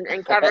taste.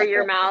 and cover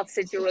your mouth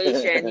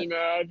situation,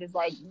 just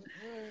like.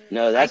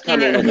 No, that's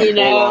coming with a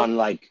full-on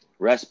like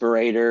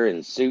respirator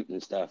and suit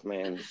and stuff,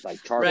 man.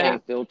 Like charcoal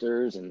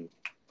filters and.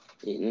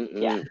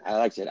 I like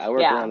I said, I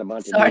work around a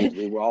bunch of dudes.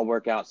 We all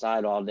work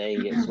outside all day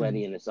and get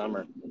sweaty in the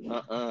summer.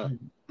 No,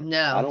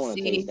 I don't want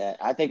to taste that.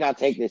 I think I'll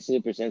take this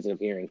super sensitive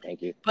hearing.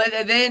 Thank you. But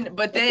then, I'm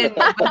going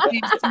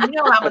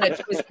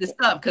to twist this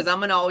up, because I'm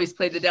going to always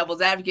play the devil's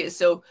advocate.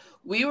 So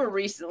we were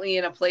recently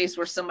in a place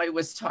where somebody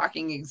was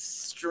talking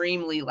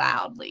extremely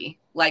loudly,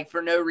 like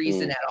for no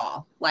reason at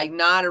all, like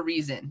not a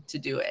reason to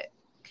do it.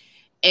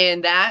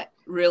 And that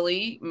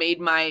really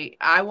made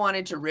I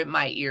wanted to rip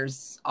my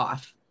ears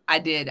off. I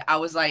did. I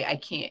was like, I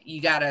can't,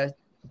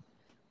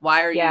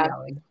 why are you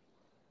yelling?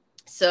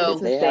 So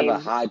if they have a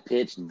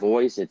high-pitched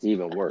voice, it's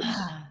even worse.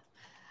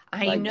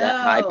 I know.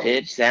 That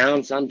high-pitched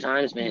sound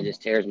sometimes, man,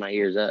 just tears my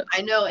ears up.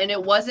 I know, and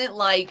it wasn't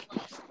like...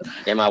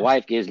 And my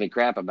wife gives me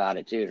crap about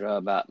it, too,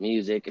 about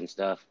music and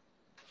stuff.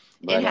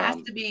 But, it has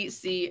to be,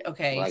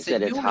 okay, like so I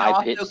said, you would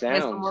also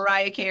cancel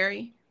Mariah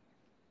Carey?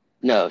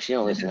 No, she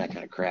don't listen to that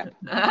kind of crap.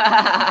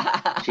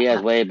 She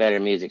has way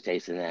better music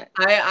taste than that.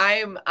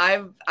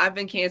 I've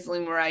been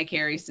canceling Mariah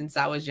Carey since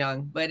I was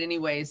young. But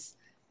anyways,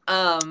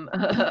 so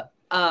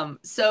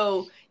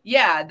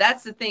yeah,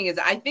 that's the thing, is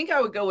I think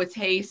I would go with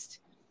taste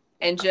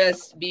and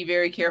just be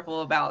very careful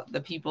about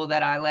the people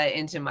that I let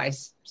into my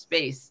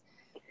space,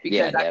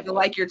 because I feel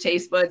like your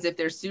taste buds, if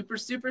they're super,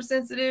 super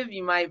sensitive,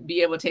 you might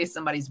be able to taste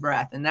somebody's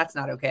breath, and that's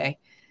not okay.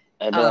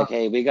 I'd be like,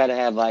 hey, we got to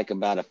have like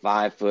about a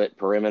 5-foot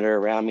perimeter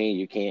around me.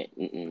 You can't.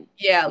 Can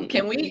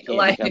we can't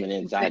be coming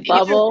inside?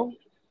 Bubble.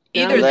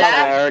 Either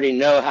that. I already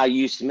know how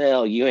you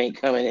smell. You ain't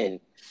coming in.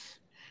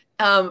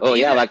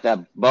 Like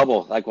that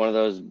bubble, like one of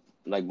those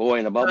like boy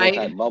in a bubble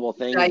type bubble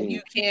things. Like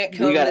you can't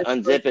come. You got to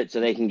unzip it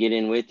so they can get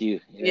in with you.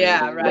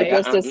 Right. Like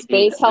just a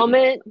space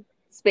helmet.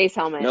 Space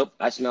helmet. Nope.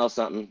 I smell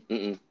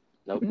something.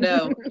 Nope.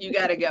 No, you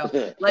got to go.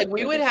 Like,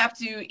 we would have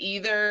to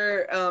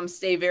either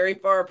stay very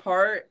far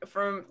apart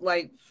from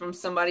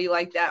somebody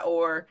like that,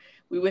 or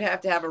we would have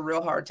to have a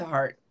real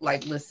heart-to-heart.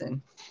 Like,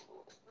 listen,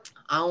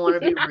 I don't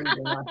want to be rude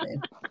or nothing,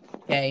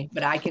 okay?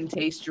 But I can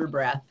taste your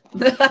breath.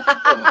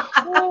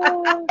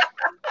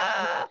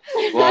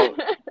 Well,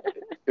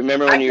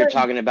 remember when you were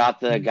talking about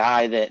the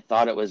guy that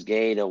thought it was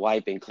gay to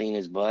wipe and clean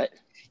his butt?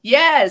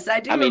 Yes, I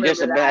do. I mean,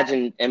 just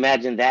imagine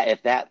that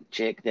if that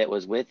chick that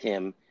was with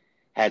him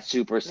had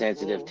super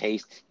sensitive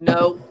taste.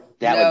 That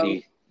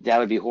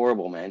would be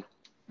horrible, man.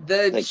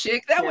 The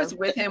chick that was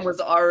with him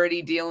was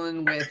already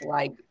dealing with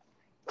like.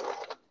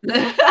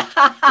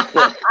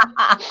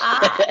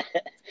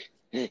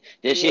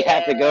 Did she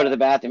have to go to the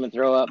bathroom and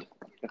throw up?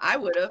 I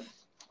would have.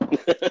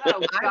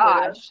 Oh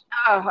gosh.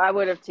 I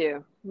would have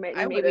too.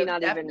 Maybe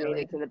not even made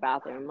it to the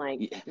bathroom.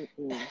 Like.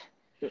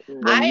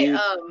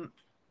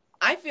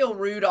 I feel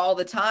rude all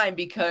the time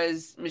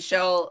because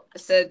Michelle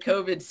said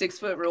COVID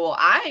 6-foot rule.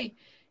 I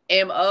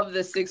am of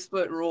the 6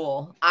 foot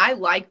rule. I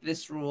like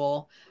this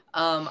rule.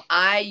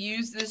 I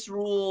use this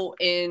rule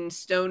in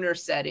stoner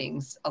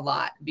settings a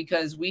lot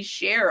because we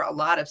share a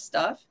lot of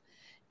stuff,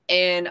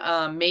 and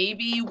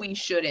maybe we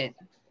shouldn't.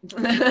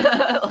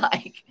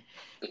 Like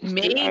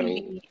maybe, I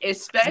mean,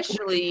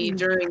 especially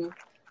during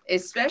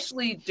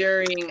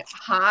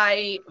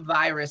high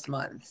virus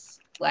months,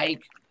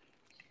 like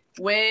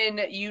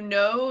when you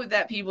know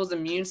that people's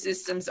immune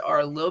systems are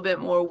a little bit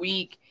more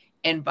weak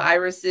and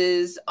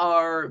viruses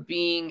are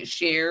being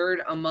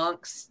shared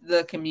amongst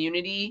the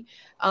community,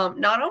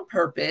 not on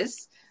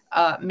purpose.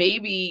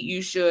 Maybe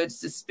you should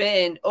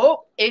suspend.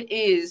 Oh, it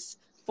is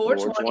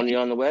 420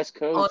 on the West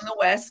Coast. On the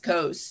West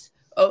Coast.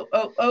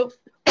 Oh.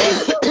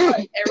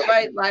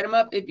 Everybody light them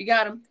up if you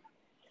got them.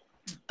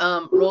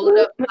 Roll it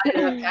up, light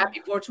it up. Happy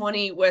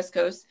 420 West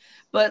Coast.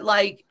 But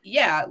like,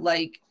 yeah,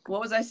 like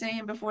what was I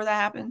saying before that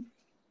happened?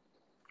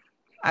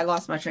 I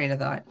lost my train of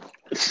thought.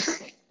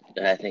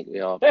 I think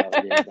we all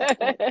probably did.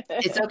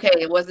 It's okay.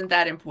 It wasn't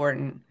that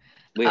important.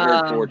 We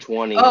heard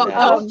 420.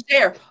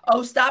 Share.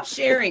 Oh, stop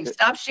sharing.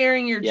 Stop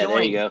sharing your joint.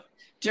 There you go.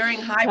 During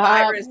high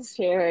virus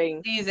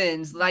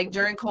seasons, like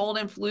during cold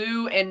and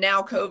flu and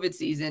now COVID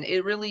season,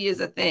 it really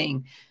is a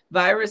thing.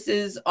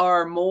 Viruses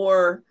are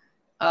more,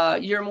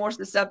 you're more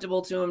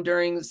susceptible to them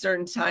during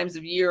certain times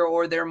of year,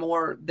 or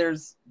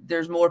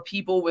there's more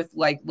people with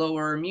like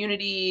lower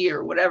immunity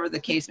or whatever the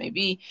case may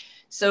be.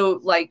 So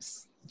like,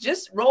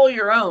 just roll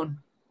your own.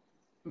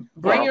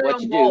 Bring your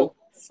own bowl.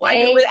 Wipe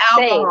it with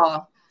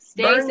alcohol.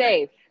 Stay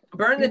safe.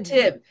 Burn the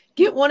tip.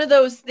 Get one of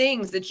those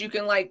things that you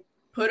can like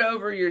put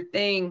over your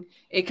thing.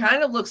 It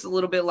kind of looks a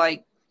little bit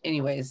like,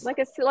 anyways, like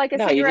a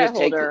cigarette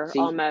holder,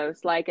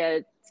 almost like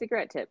a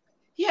cigarette tip.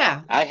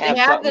 Yeah, I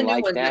have the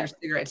new ones that are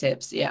cigarette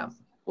tips. Yeah.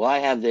 Well, I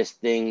have this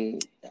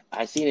thing.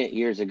 I seen it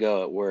years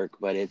ago at work,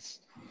 but it's,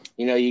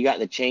 you got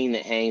the chain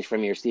that hangs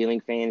from your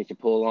ceiling fan that you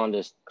pull on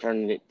to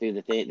turn it through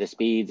the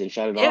speeds and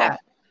shut it off.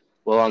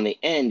 Well, on the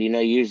end, you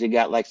usually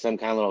got like some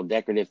kind of little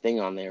decorative thing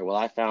on there. Well,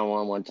 I found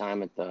one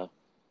time at the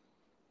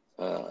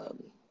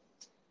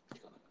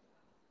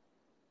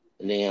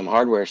damn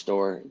hardware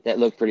store that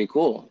looked pretty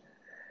cool.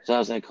 So I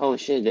was like, holy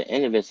shit, the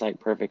end of it's like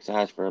perfect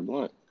size for a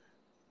blunt.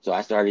 So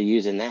I started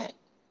using that.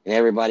 And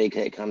everybody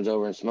that comes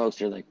over and smokes,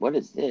 they're like, what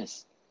is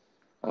this?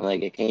 I'm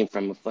like, it came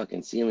from a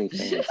fucking ceiling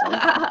fan.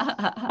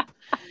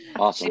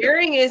 Awesome.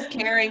 Sharing is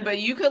caring, but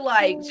you could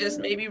like just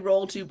maybe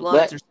roll 2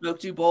 blunts or smoke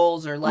 2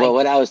 bowls or like. Well,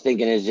 what I was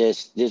thinking is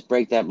just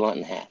break that blunt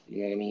in half.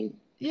 You know what I mean?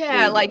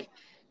 Yeah, like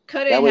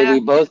cut it. That way we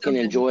both can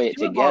enjoy it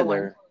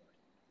together.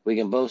 We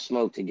can both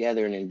smoke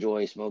together and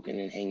enjoy smoking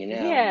and hanging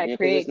out. Yeah,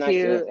 it's nice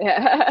to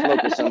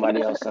smoke with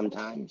somebody else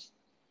sometimes.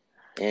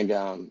 And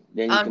then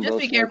you can just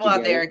both be careful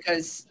together. out there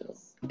because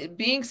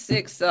being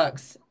sick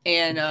sucks,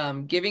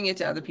 and giving it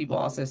to other people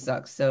also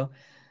sucks. So,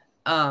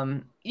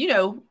 I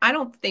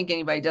don't think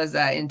anybody does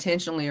that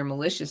intentionally or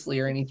maliciously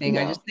or anything.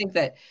 No. I just think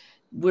that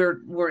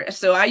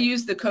so I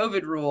use the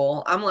COVID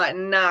rule. I'm like,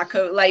 nah,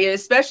 like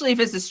especially if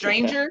it's a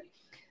stranger.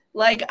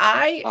 Like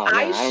I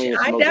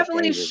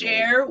definitely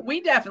share. Man.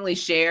 We definitely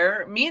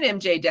share. Me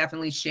and MJ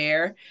definitely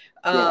share.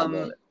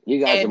 You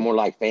guys are more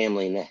like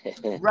family.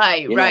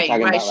 Right.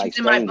 She's like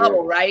in my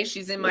bubble, right?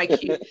 She's in my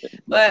queue.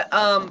 But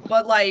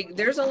like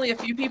there's only a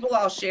few people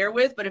I'll share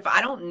with. But if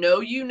I don't know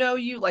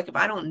you, like if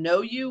I don't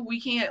know you,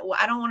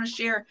 I don't want to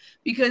share,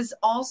 because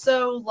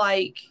also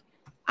like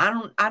I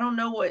don't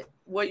know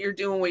what you're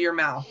doing with your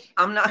mouth.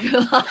 I'm not gonna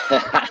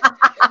lie.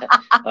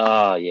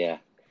 Oh yeah.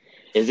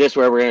 Is this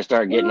where we're going to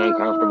start getting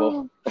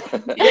uncomfortable?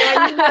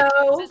 Yeah,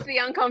 Is this the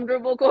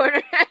uncomfortable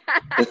corner?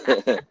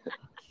 I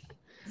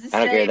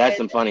don't care. That's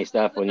some funny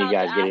stuff when you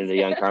guys get into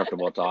the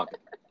uncomfortable talk.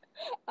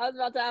 I was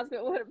about to ask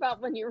it. What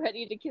about when you're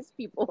ready to kiss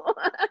people?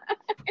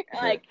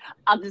 Like,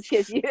 I'll just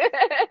kiss you.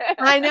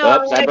 I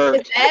know. Oops, I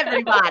burped.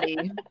 Everybody.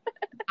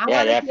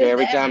 After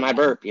every time I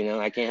burp,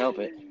 I can't help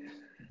it.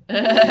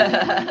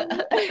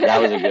 That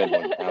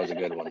was a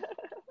good one.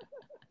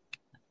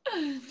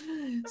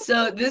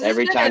 So this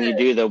every time you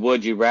do the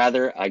would you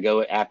rather, I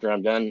go after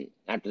I'm done,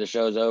 after the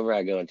show's over,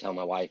 I go and tell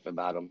my wife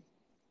about them.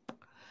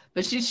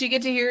 But should she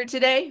get to hear it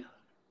today?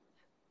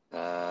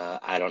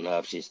 I don't know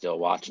if she's still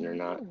watching or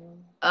not.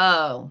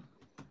 Oh,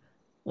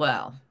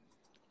 well.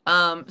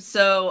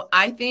 So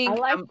I think I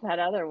liked that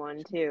other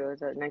one too.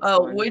 The next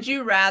one. Would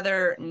you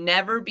rather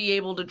never be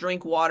able to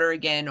drink water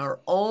again or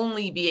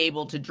only be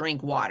able to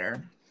drink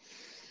water?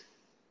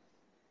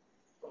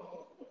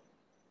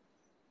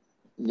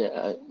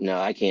 No,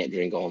 I can't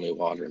drink only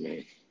water,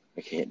 man.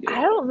 I can't do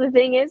it. The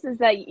thing is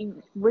that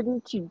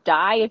wouldn't you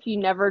die if you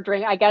never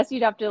drink? I guess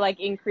you'd have to like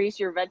increase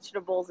your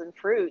vegetables and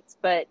fruits,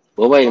 but.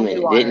 Well, wait a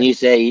minute. Water. Didn't you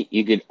say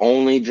you could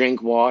only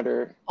drink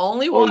water?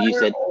 Only water, you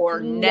said, or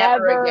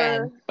never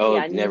again. Oh,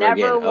 yeah, never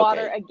again.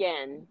 Water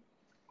again,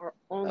 or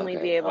only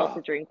be able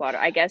to drink water.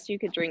 I guess you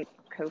could drink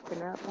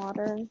coconut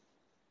water.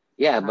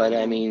 Yeah, but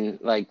I mean,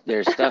 like,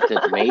 there's stuff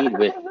that's made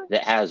with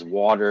that has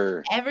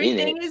water.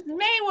 Everything in it. is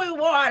made with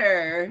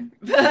water.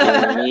 You know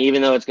what I mean?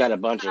 Even though it's got a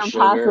bunch of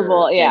sugar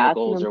or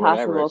chemicals or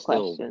whatever, it's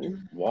still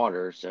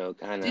water. So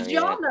kind of. Did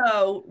y'all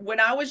know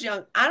when I was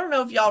young? I don't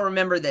know if y'all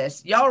remember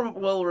this. Y'all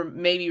will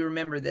maybe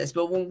remember this,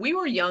 but when we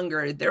were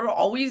younger, there were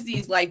always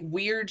these like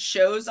weird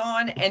shows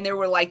on, and there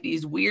were like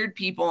these weird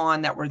people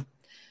on that were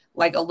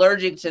like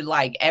allergic to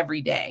like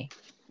every day.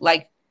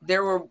 Like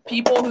there were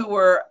people who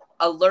were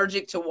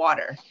allergic to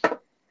water.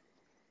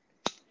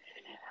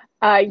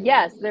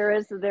 Yes, there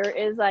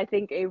is I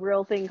think a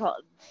real thing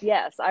called,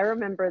 yes, I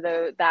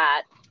remember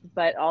that,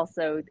 but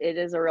also it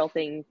is a real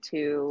thing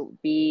to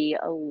be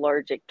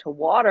allergic to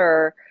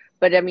water.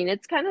 But I mean,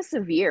 it's kind of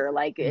severe.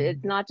 Like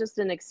it's not just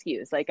an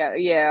excuse. Like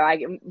yeah,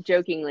 I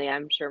jokingly,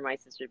 I'm sure my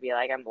sister would be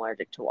like, I'm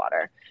allergic to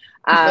water.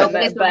 But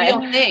it's a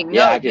real thing.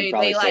 Yeah, no, I could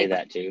probably say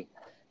that too.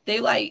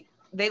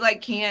 They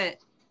can't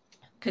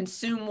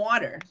consume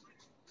water.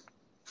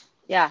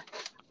 Yeah.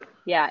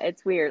 Yeah,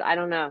 it's weird. I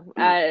don't know.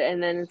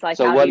 And then it's like,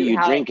 so what do you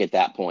drink at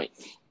that point?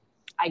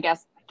 I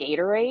guess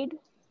Gatorade.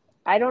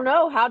 I don't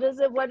know. How does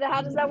that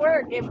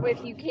work?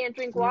 If you can't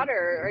drink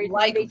water, or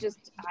like they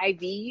just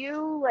IV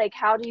you? Like,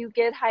 how do you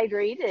get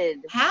hydrated?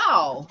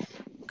 How?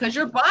 Because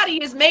your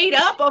body is made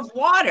up of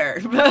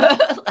water.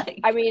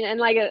 I mean, and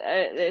like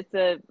it's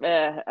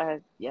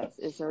yes,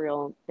 it's a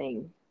real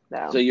thing.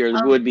 So you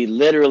would be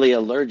literally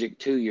allergic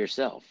to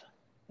yourself.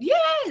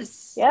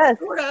 Yes. Yes.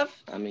 Sort of.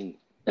 I mean.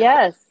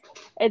 Yes.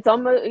 It's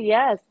almost,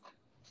 yes.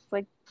 It's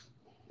like,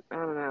 I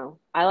don't know.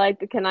 I'm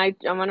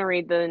going to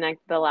read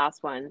the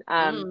last one.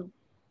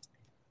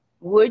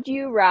 Would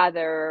you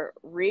rather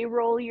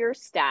re-roll your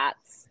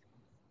stats,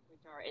 which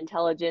are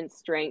intelligence,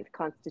 strength,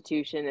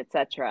 constitution,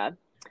 etc.,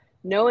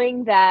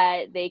 knowing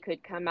that they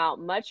could come out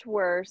much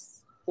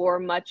worse or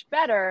much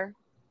better,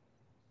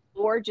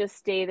 or just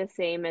stay the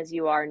same as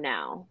you are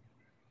now?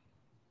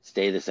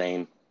 Stay the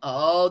same.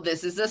 Oh,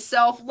 this is a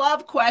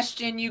self-love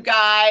question, you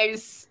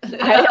guys.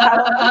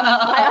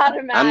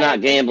 I'm not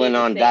gambling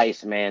on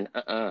dice, man.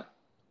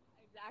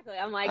 Exactly.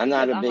 I'm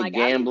not a big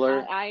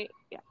gambler.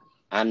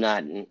 I'm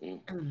not.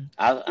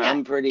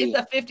 I'm pretty. It's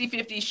a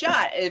 50-50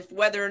 shot if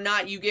whether or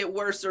not you get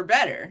worse or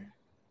better.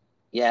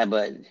 Yeah,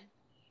 but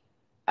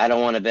I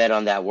don't want to bet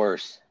on that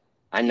worse.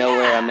 I know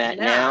where I'm at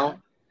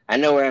now. I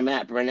know where I'm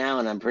at for now,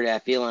 and I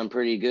feel I'm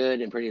pretty good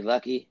and pretty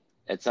lucky.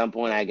 At some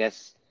point, I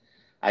guess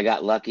I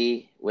got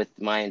lucky with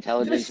my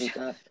intelligence and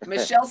stuff.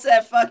 Michelle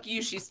said, fuck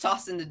you. She's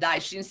tossing the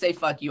dice. She didn't say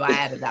fuck you. I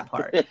added that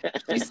part.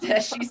 She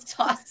said she's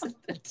tossing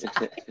the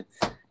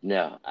dice.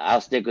 No,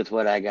 I'll stick with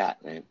what I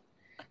got, man.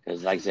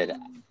 Because like I said,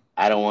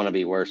 I don't want to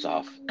be worse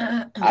off.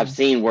 I've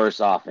seen worse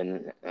off,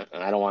 and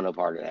I don't want no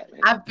part of that,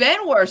 man. I've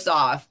been worse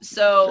off.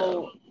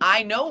 So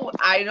I know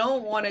I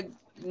don't want to.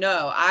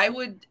 No, I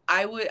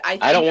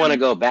don't want to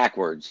go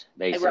backwards,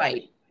 basically.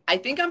 Right. I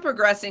think I'm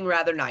progressing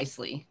rather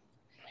nicely.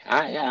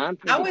 I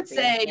would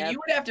say you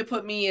would have to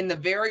put me in the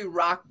very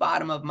rock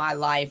bottom of my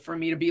life for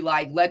me to be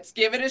like, let's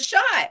give it a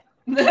shot.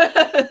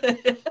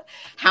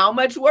 How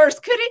much worse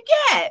could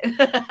it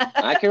get?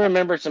 I can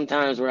remember some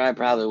times where I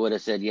probably would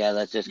have said, yeah,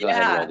 let's just go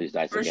ahead and roll these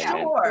dice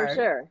again.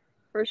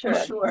 For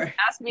sure.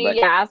 Ask me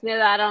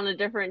that on a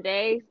different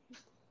day.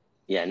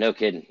 Yeah, no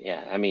kidding.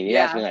 Yeah. I mean, you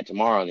ask me that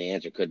tomorrow and the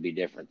answer could be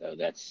different though.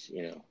 That's,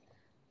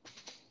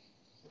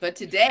 But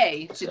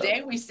today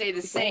we stay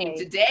the same.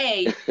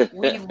 Today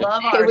we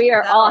love ourselves. We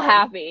are all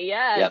happy.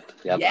 Yes.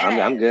 Yep.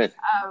 Yes. I'm good.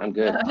 I'm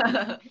good.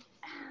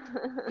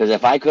 Because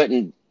if I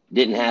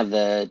didn't have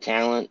the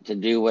talent to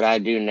do what I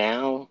do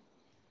now,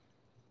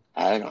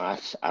 I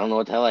don't know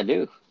what the hell I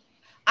do.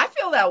 I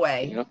feel that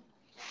way.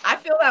 I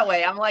feel that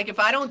way. I'm like, if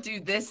I don't do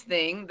this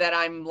thing that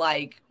I'm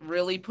like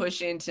really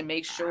pushing to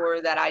make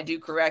sure that I do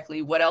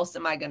correctly, what else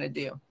am I going to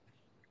do?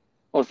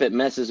 Well, if it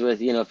messes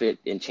with, if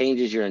it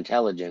changes your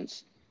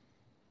intelligence,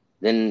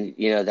 then,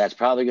 that's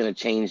probably going to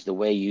change the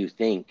way you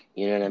think.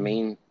 You know what I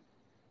mean?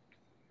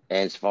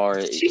 As far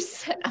as she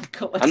said,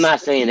 I'm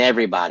not saying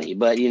everybody,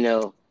 but,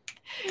 your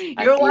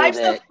wife's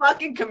a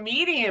fucking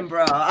comedian,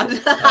 bro.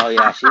 Oh,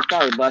 yeah. She's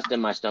probably busting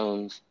my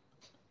stones.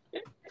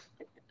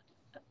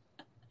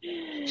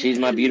 She's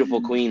my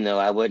beautiful queen, though.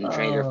 I wouldn't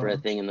trade her for a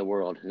thing in the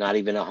world. Not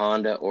even a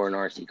Honda or an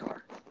RC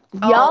car.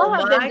 Y'all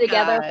have been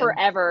together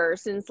forever.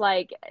 Since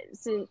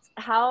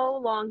how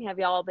long have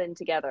y'all been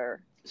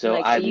together?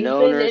 So I've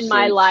known her in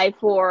my life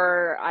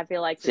for, I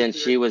feel like, since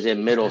she was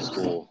in middle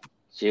school.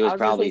 She was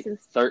probably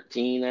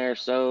 13 or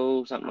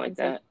so, something like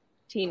that.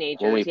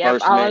 Teenagers. When we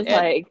first met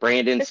at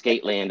Brandon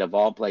Skateland, of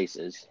all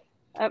places.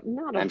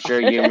 I'm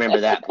sure you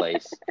remember that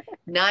place.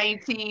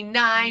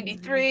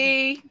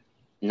 1993.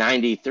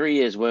 93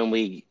 is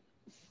when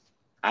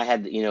I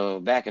had,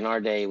 back in our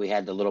day, we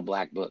had the little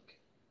black book.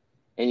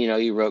 And,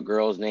 you wrote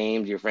girls'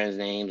 names, your friends'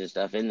 names and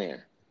stuff in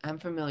there. I'm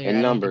familiar.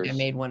 And numbers. I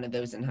made one of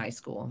those in high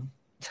school.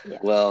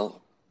 Yes.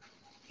 Well,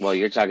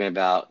 you're talking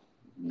about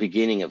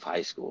beginning of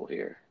high school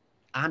here.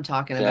 I'm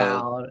talking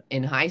about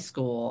in high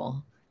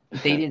school.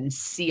 They didn't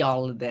see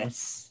all of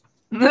this.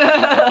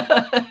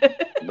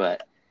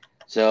 But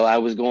So I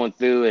was going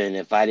through, and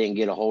if I didn't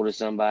get a hold of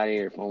somebody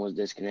or phone was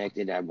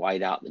disconnected, I'd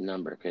white out the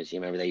number, because you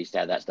remember they used to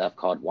have that stuff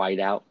called white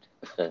out.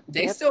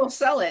 They still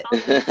sell it.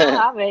 They still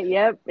have it.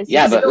 Yep.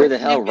 Yeah, but who the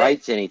hell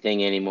writes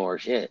anything anymore?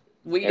 Shit.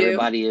 We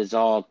Everybody is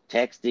all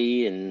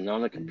texty and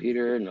on the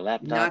computer and the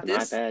laptop and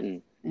iPad.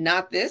 And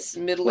not this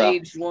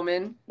middle-aged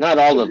woman. Not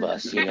all of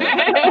us, you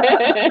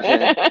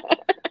know.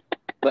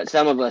 But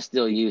some of us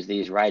still use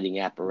these writing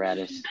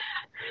apparatus.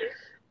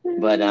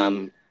 But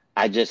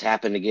I just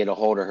happened to get a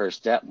hold of her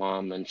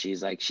stepmom, and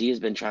she's like, she has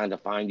been trying to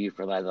find you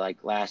for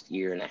like last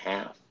year and a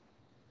half.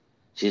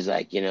 She's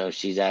like, you know,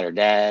 she's at her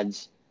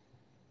dad's,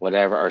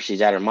 whatever, or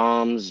she's at her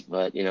mom's,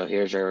 but, you know,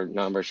 here's her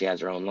number. She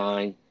has her own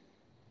line.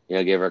 You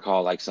know, give her a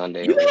call like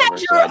Sunday. You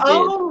had your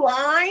own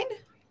line?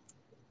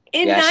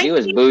 In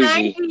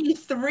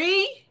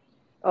 1993?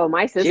 Oh,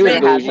 my sister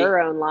had her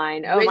own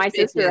line. Oh, my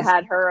sister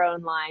had her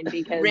own line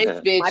because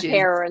my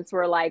parents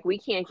were like, we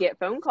can't get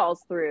phone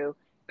calls through,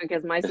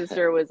 because my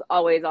sister was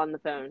always on the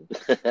phone.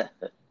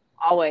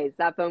 Always.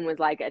 That phone was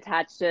like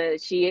attached to,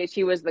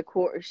 she was the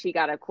cord, she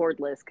got a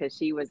cordless because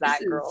she was that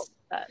girl.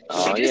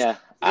 Oh, yeah.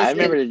 I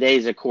remember the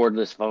days of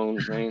cordless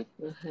phones, man.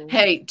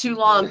 Hey, too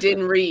long,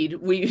 didn't read.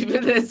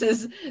 This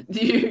is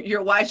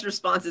your wife's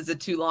response is a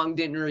too long,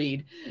 didn't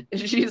read.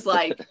 She's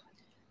like,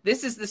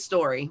 this is the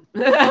story.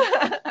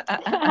 Yep.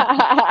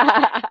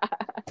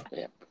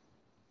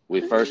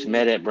 We first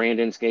met at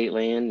Brandon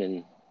Skateland,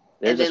 and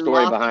there's a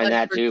story behind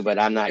that too, but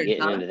I'm not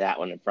getting into that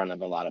one in front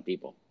of a lot of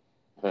people.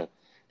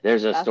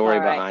 There's a story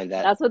behind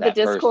that. That's what the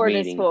Discord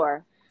is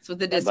for. That's what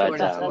the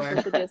Discord is for.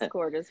 That's what the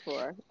Discord is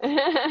for.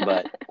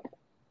 But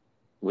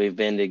we've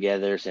been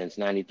together since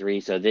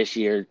 '93. So this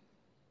year,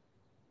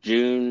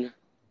 July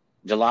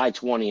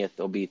 20th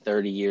will be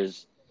 30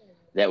 years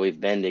that we've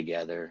been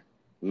together.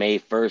 May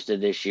 1st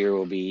of this year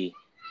will be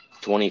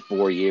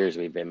 24 years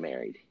we've been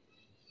married.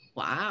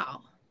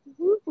 Wow.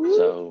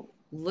 So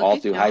all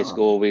through high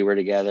school, we were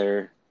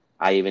together.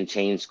 I even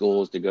changed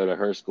schools to go to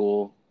her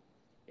school,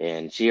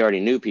 and she already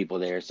knew people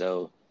there.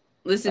 So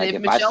listen, like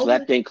if I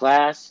slept in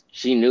class,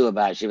 she knew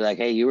about it. She'd be like,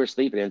 hey, you were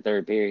sleeping in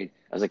third period.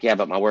 I was like, yeah,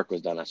 but my work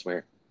was done, I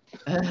swear.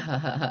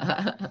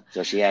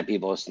 So she had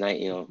people snipe,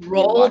 you know,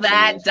 roll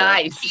that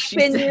dice.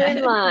 Spin you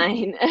in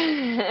line.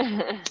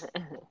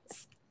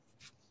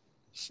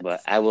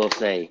 But I will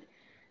say,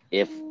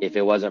 if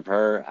it wasn't for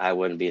her, I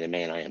wouldn't be the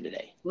man I am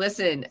today.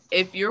 Listen,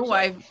 if your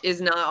wife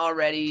is not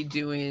already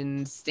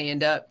doing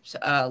stand-up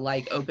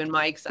like open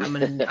mics, I'm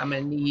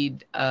gonna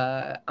need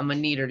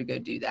her to go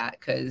do that,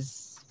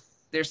 because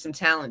there's some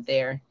talent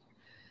there.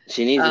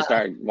 She needs to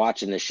start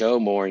watching the show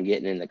more and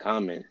getting in the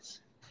comments.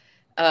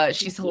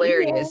 She's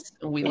hilarious.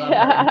 Yeah. We love her.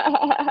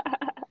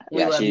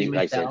 Like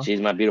I said,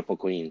 she's my beautiful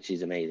queen.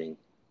 She's amazing.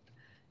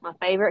 My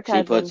favorite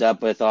cousin. She puts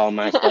up with all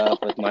my stuff,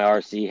 with my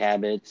RC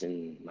habits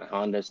and my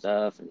Honda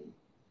stuff and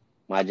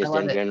my just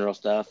in general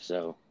stuff.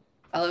 So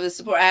I love the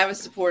support. I have a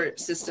support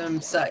system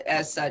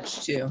as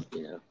such too.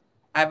 Yeah,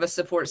 I have a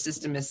support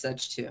system as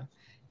such too,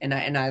 and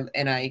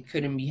I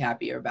couldn't be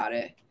happier about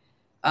it.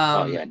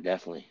 Oh yeah,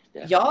 definitely.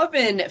 Y'all have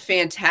been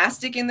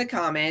fantastic in the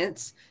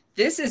comments.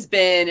 This has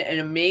been an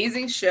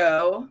amazing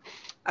show.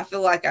 I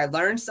feel like I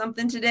learned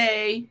something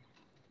today.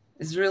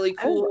 It's really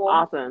cool.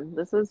 Awesome.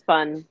 This was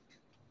fun.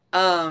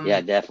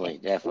 Yeah,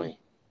 definitely.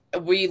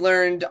 We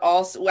learned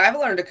also, I've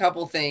learned a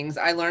couple things.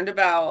 I learned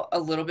a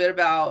little bit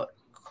about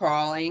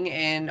crawling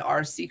and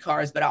RC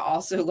cars, but I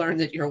also learned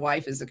that your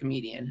wife is a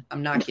comedian.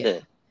 I'm not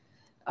kidding.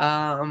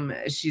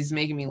 She's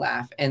making me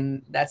laugh,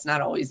 and that's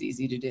not always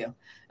easy to do.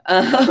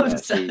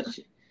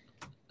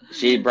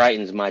 She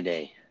brightens my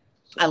day.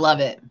 I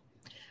love it.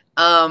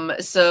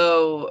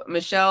 So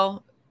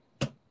Michelle,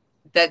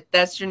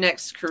 that's your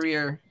next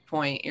career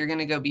point. You're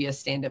gonna go be a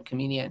stand-up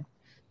comedian.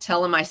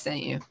 Tell them I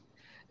sent you.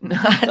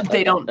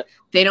 They don't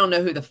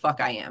know who the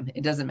fuck I am.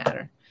 It doesn't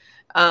matter.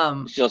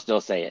 She'll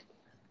still say it.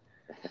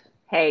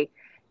 Hey,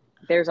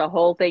 there's a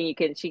whole thing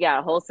she got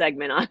a whole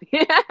segment on.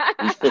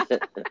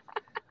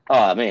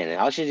 Oh man,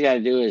 all she's got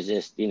to do is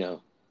just, you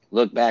know,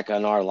 look back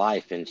on our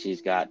life, and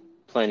she's got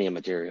plenty of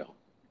material.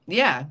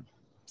 Yeah,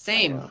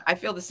 same. I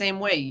feel the same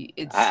way.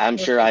 I'm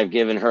sure I've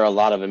given her a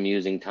lot of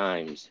amusing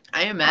times.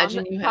 I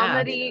imagine you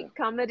have.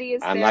 Comedy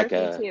is I'm like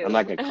a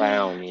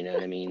clown, you know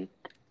what I mean?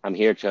 I'm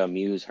here to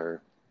amuse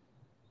her.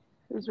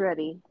 Who's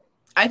ready?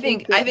 I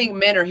think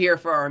men are here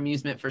for our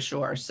amusement for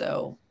sure.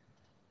 So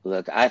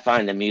look, I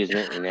find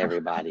amusement in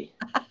everybody.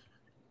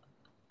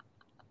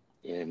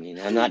 You know what I mean?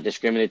 I'm not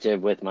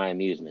discriminative with my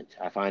amusement.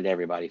 I find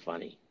everybody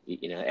funny.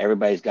 You know,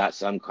 everybody's got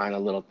some kind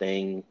of little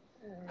thing.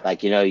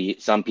 Like, you know,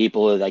 some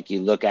people, like, you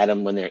look at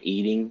them when they're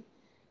eating.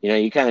 You know,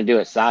 you kind of do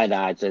it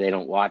side-eyed so they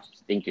don't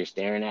think you're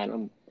staring at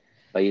them.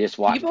 But you just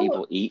watch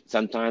people eat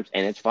sometimes,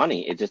 and it's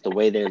funny. It's just the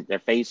way their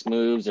face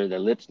moves or their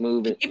lips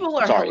move. People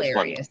are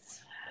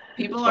hilarious.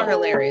 People are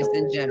hilarious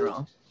in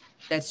general.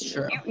 That's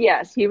true.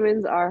 Yes,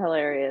 humans are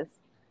hilarious.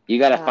 You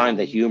got to find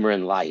the humor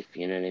in life.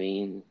 You know what I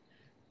mean?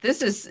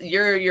 This is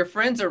your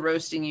friends are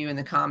roasting you in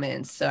the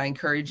comments, so I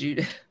encourage you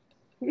to.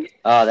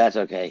 Oh, that's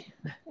okay.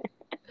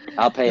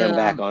 I'll pay them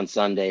back on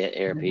Sunday at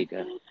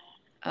Arepica.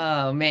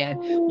 Oh man.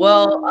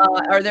 Well,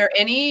 are there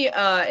any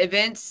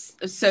events?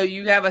 So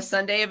you have a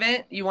Sunday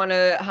event. You want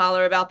to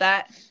holler about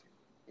that?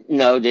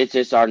 No, it's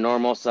just our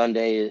normal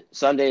Sunday.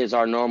 Sunday is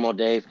our normal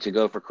day to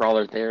go for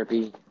crawler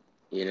therapy.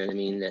 You know what I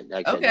mean?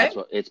 Like I said, that's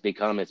what it's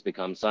become. It's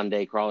become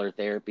Sunday crawler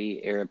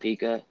therapy,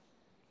 Arapica.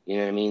 You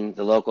know what I mean?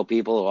 The local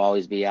people will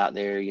always be out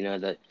there. You know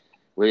that's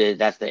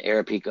the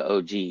Arapica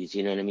OGs.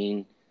 You know what I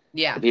mean?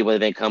 Yeah. The people that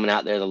have been coming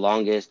out there the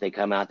longest, they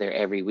come out there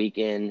every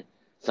weekend.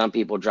 Some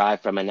people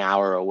drive from an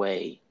hour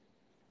away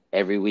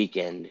every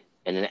weekend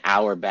and an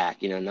hour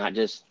back, you know, not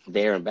just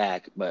there and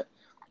back, but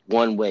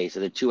one way. So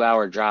the 2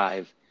 hour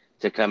drive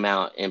to come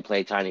out and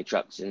play tiny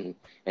trucks and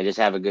just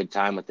have a good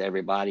time with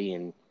everybody.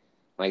 And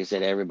like I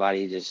said,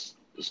 everybody just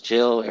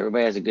chill.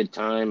 Everybody has a good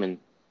time. And,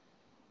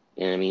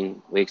 you know what I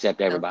mean? We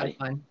accept everybody.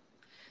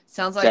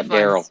 Sounds like fun.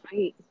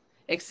 Daryl.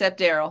 Except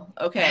Daryl.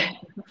 Okay.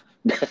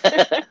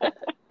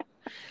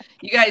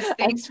 You guys,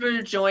 thanks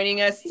for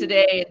joining us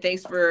today. And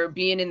thanks for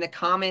being in the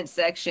comment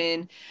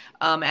section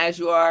as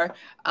you are.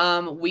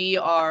 We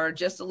are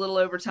just a little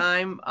over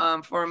time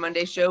for a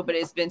Monday show, but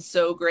it's been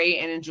so great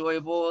and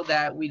enjoyable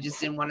that we just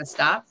didn't want to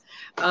stop.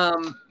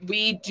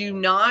 We do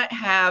not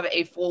have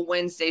a full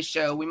Wednesday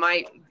show. We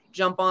might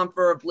jump on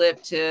for a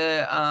blip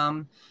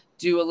to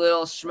do a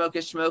little smoke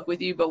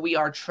with you, but we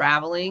are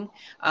traveling.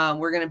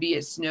 We're going to be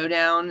at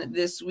Snowdown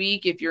this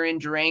week. If you're in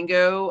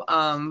Durango,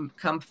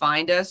 come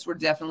find us. We're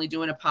definitely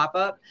doing a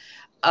pop-up.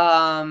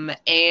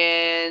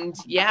 And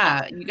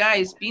yeah, you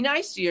guys be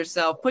nice to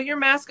yourself. Put your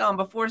mask on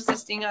before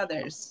assisting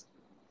others.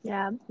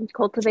 Yeah.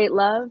 Cultivate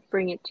love.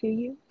 Bring it to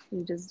you.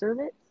 You deserve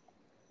it.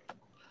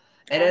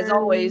 And as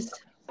always,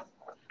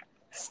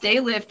 stay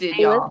lifted,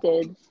 stay y'all.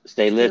 Lifted.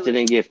 Stay lifted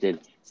and gifted.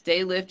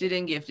 Stay lifted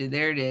and gifted.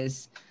 There it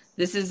is.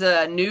 This is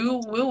a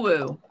new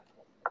woo-woo.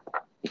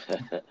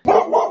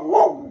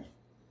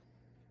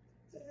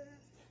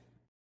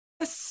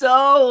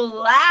 So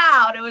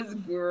loud. It was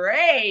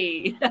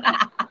great.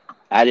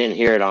 I didn't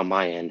hear it on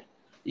my end.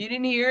 You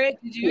didn't hear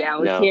it? Did you? Yeah,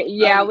 we can't.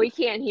 Yeah, we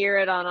can't hear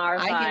it on our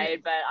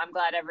side. But I'm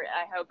glad I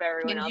hope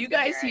everyone else. Can you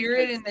guys hear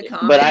it in the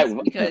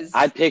comments? Because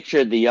I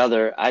pictured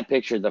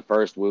the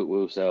first woo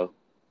woo. So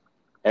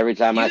every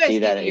time I see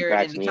that, it cracks me up. You guys can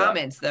hear it in the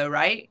comments, though,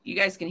 right? You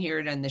guys can hear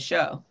it in the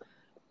show.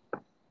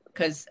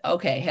 Because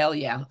hell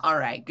yeah. All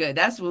right, good.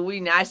 That's what we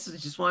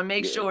just want to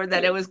make sure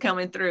that it was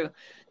coming through.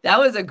 That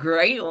was a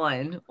great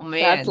one. Man,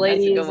 that's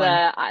ladies.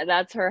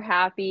 That's her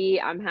happy.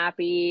 I'm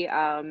happy.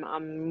 I'm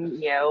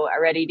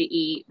ready to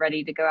eat,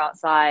 ready to go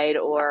outside,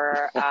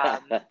 or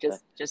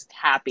just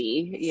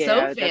happy.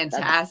 So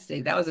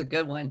fantastic. That was a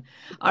good one.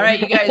 All right,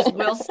 you guys,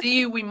 we'll see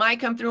you. We might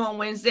come through on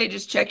Wednesday.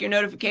 Just check your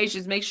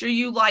notifications. Make sure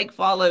you like,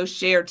 follow,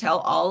 share, tell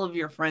all of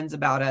your friends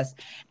about us,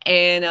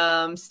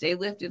 and stay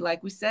lifted.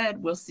 Like we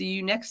said, we'll see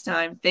you next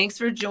time. Thanks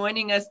for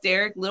joining us,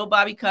 Derek. Lil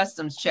Bobby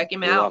Customs. Check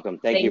him out. You're welcome.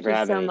 Thank you for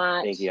having me.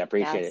 Much. Thank you. I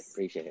appreciate it.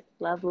 Appreciate it.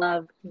 Love.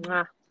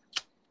 Mwah.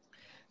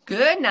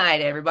 Good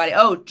night, everybody.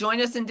 Oh,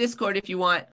 join us in Discord if you want.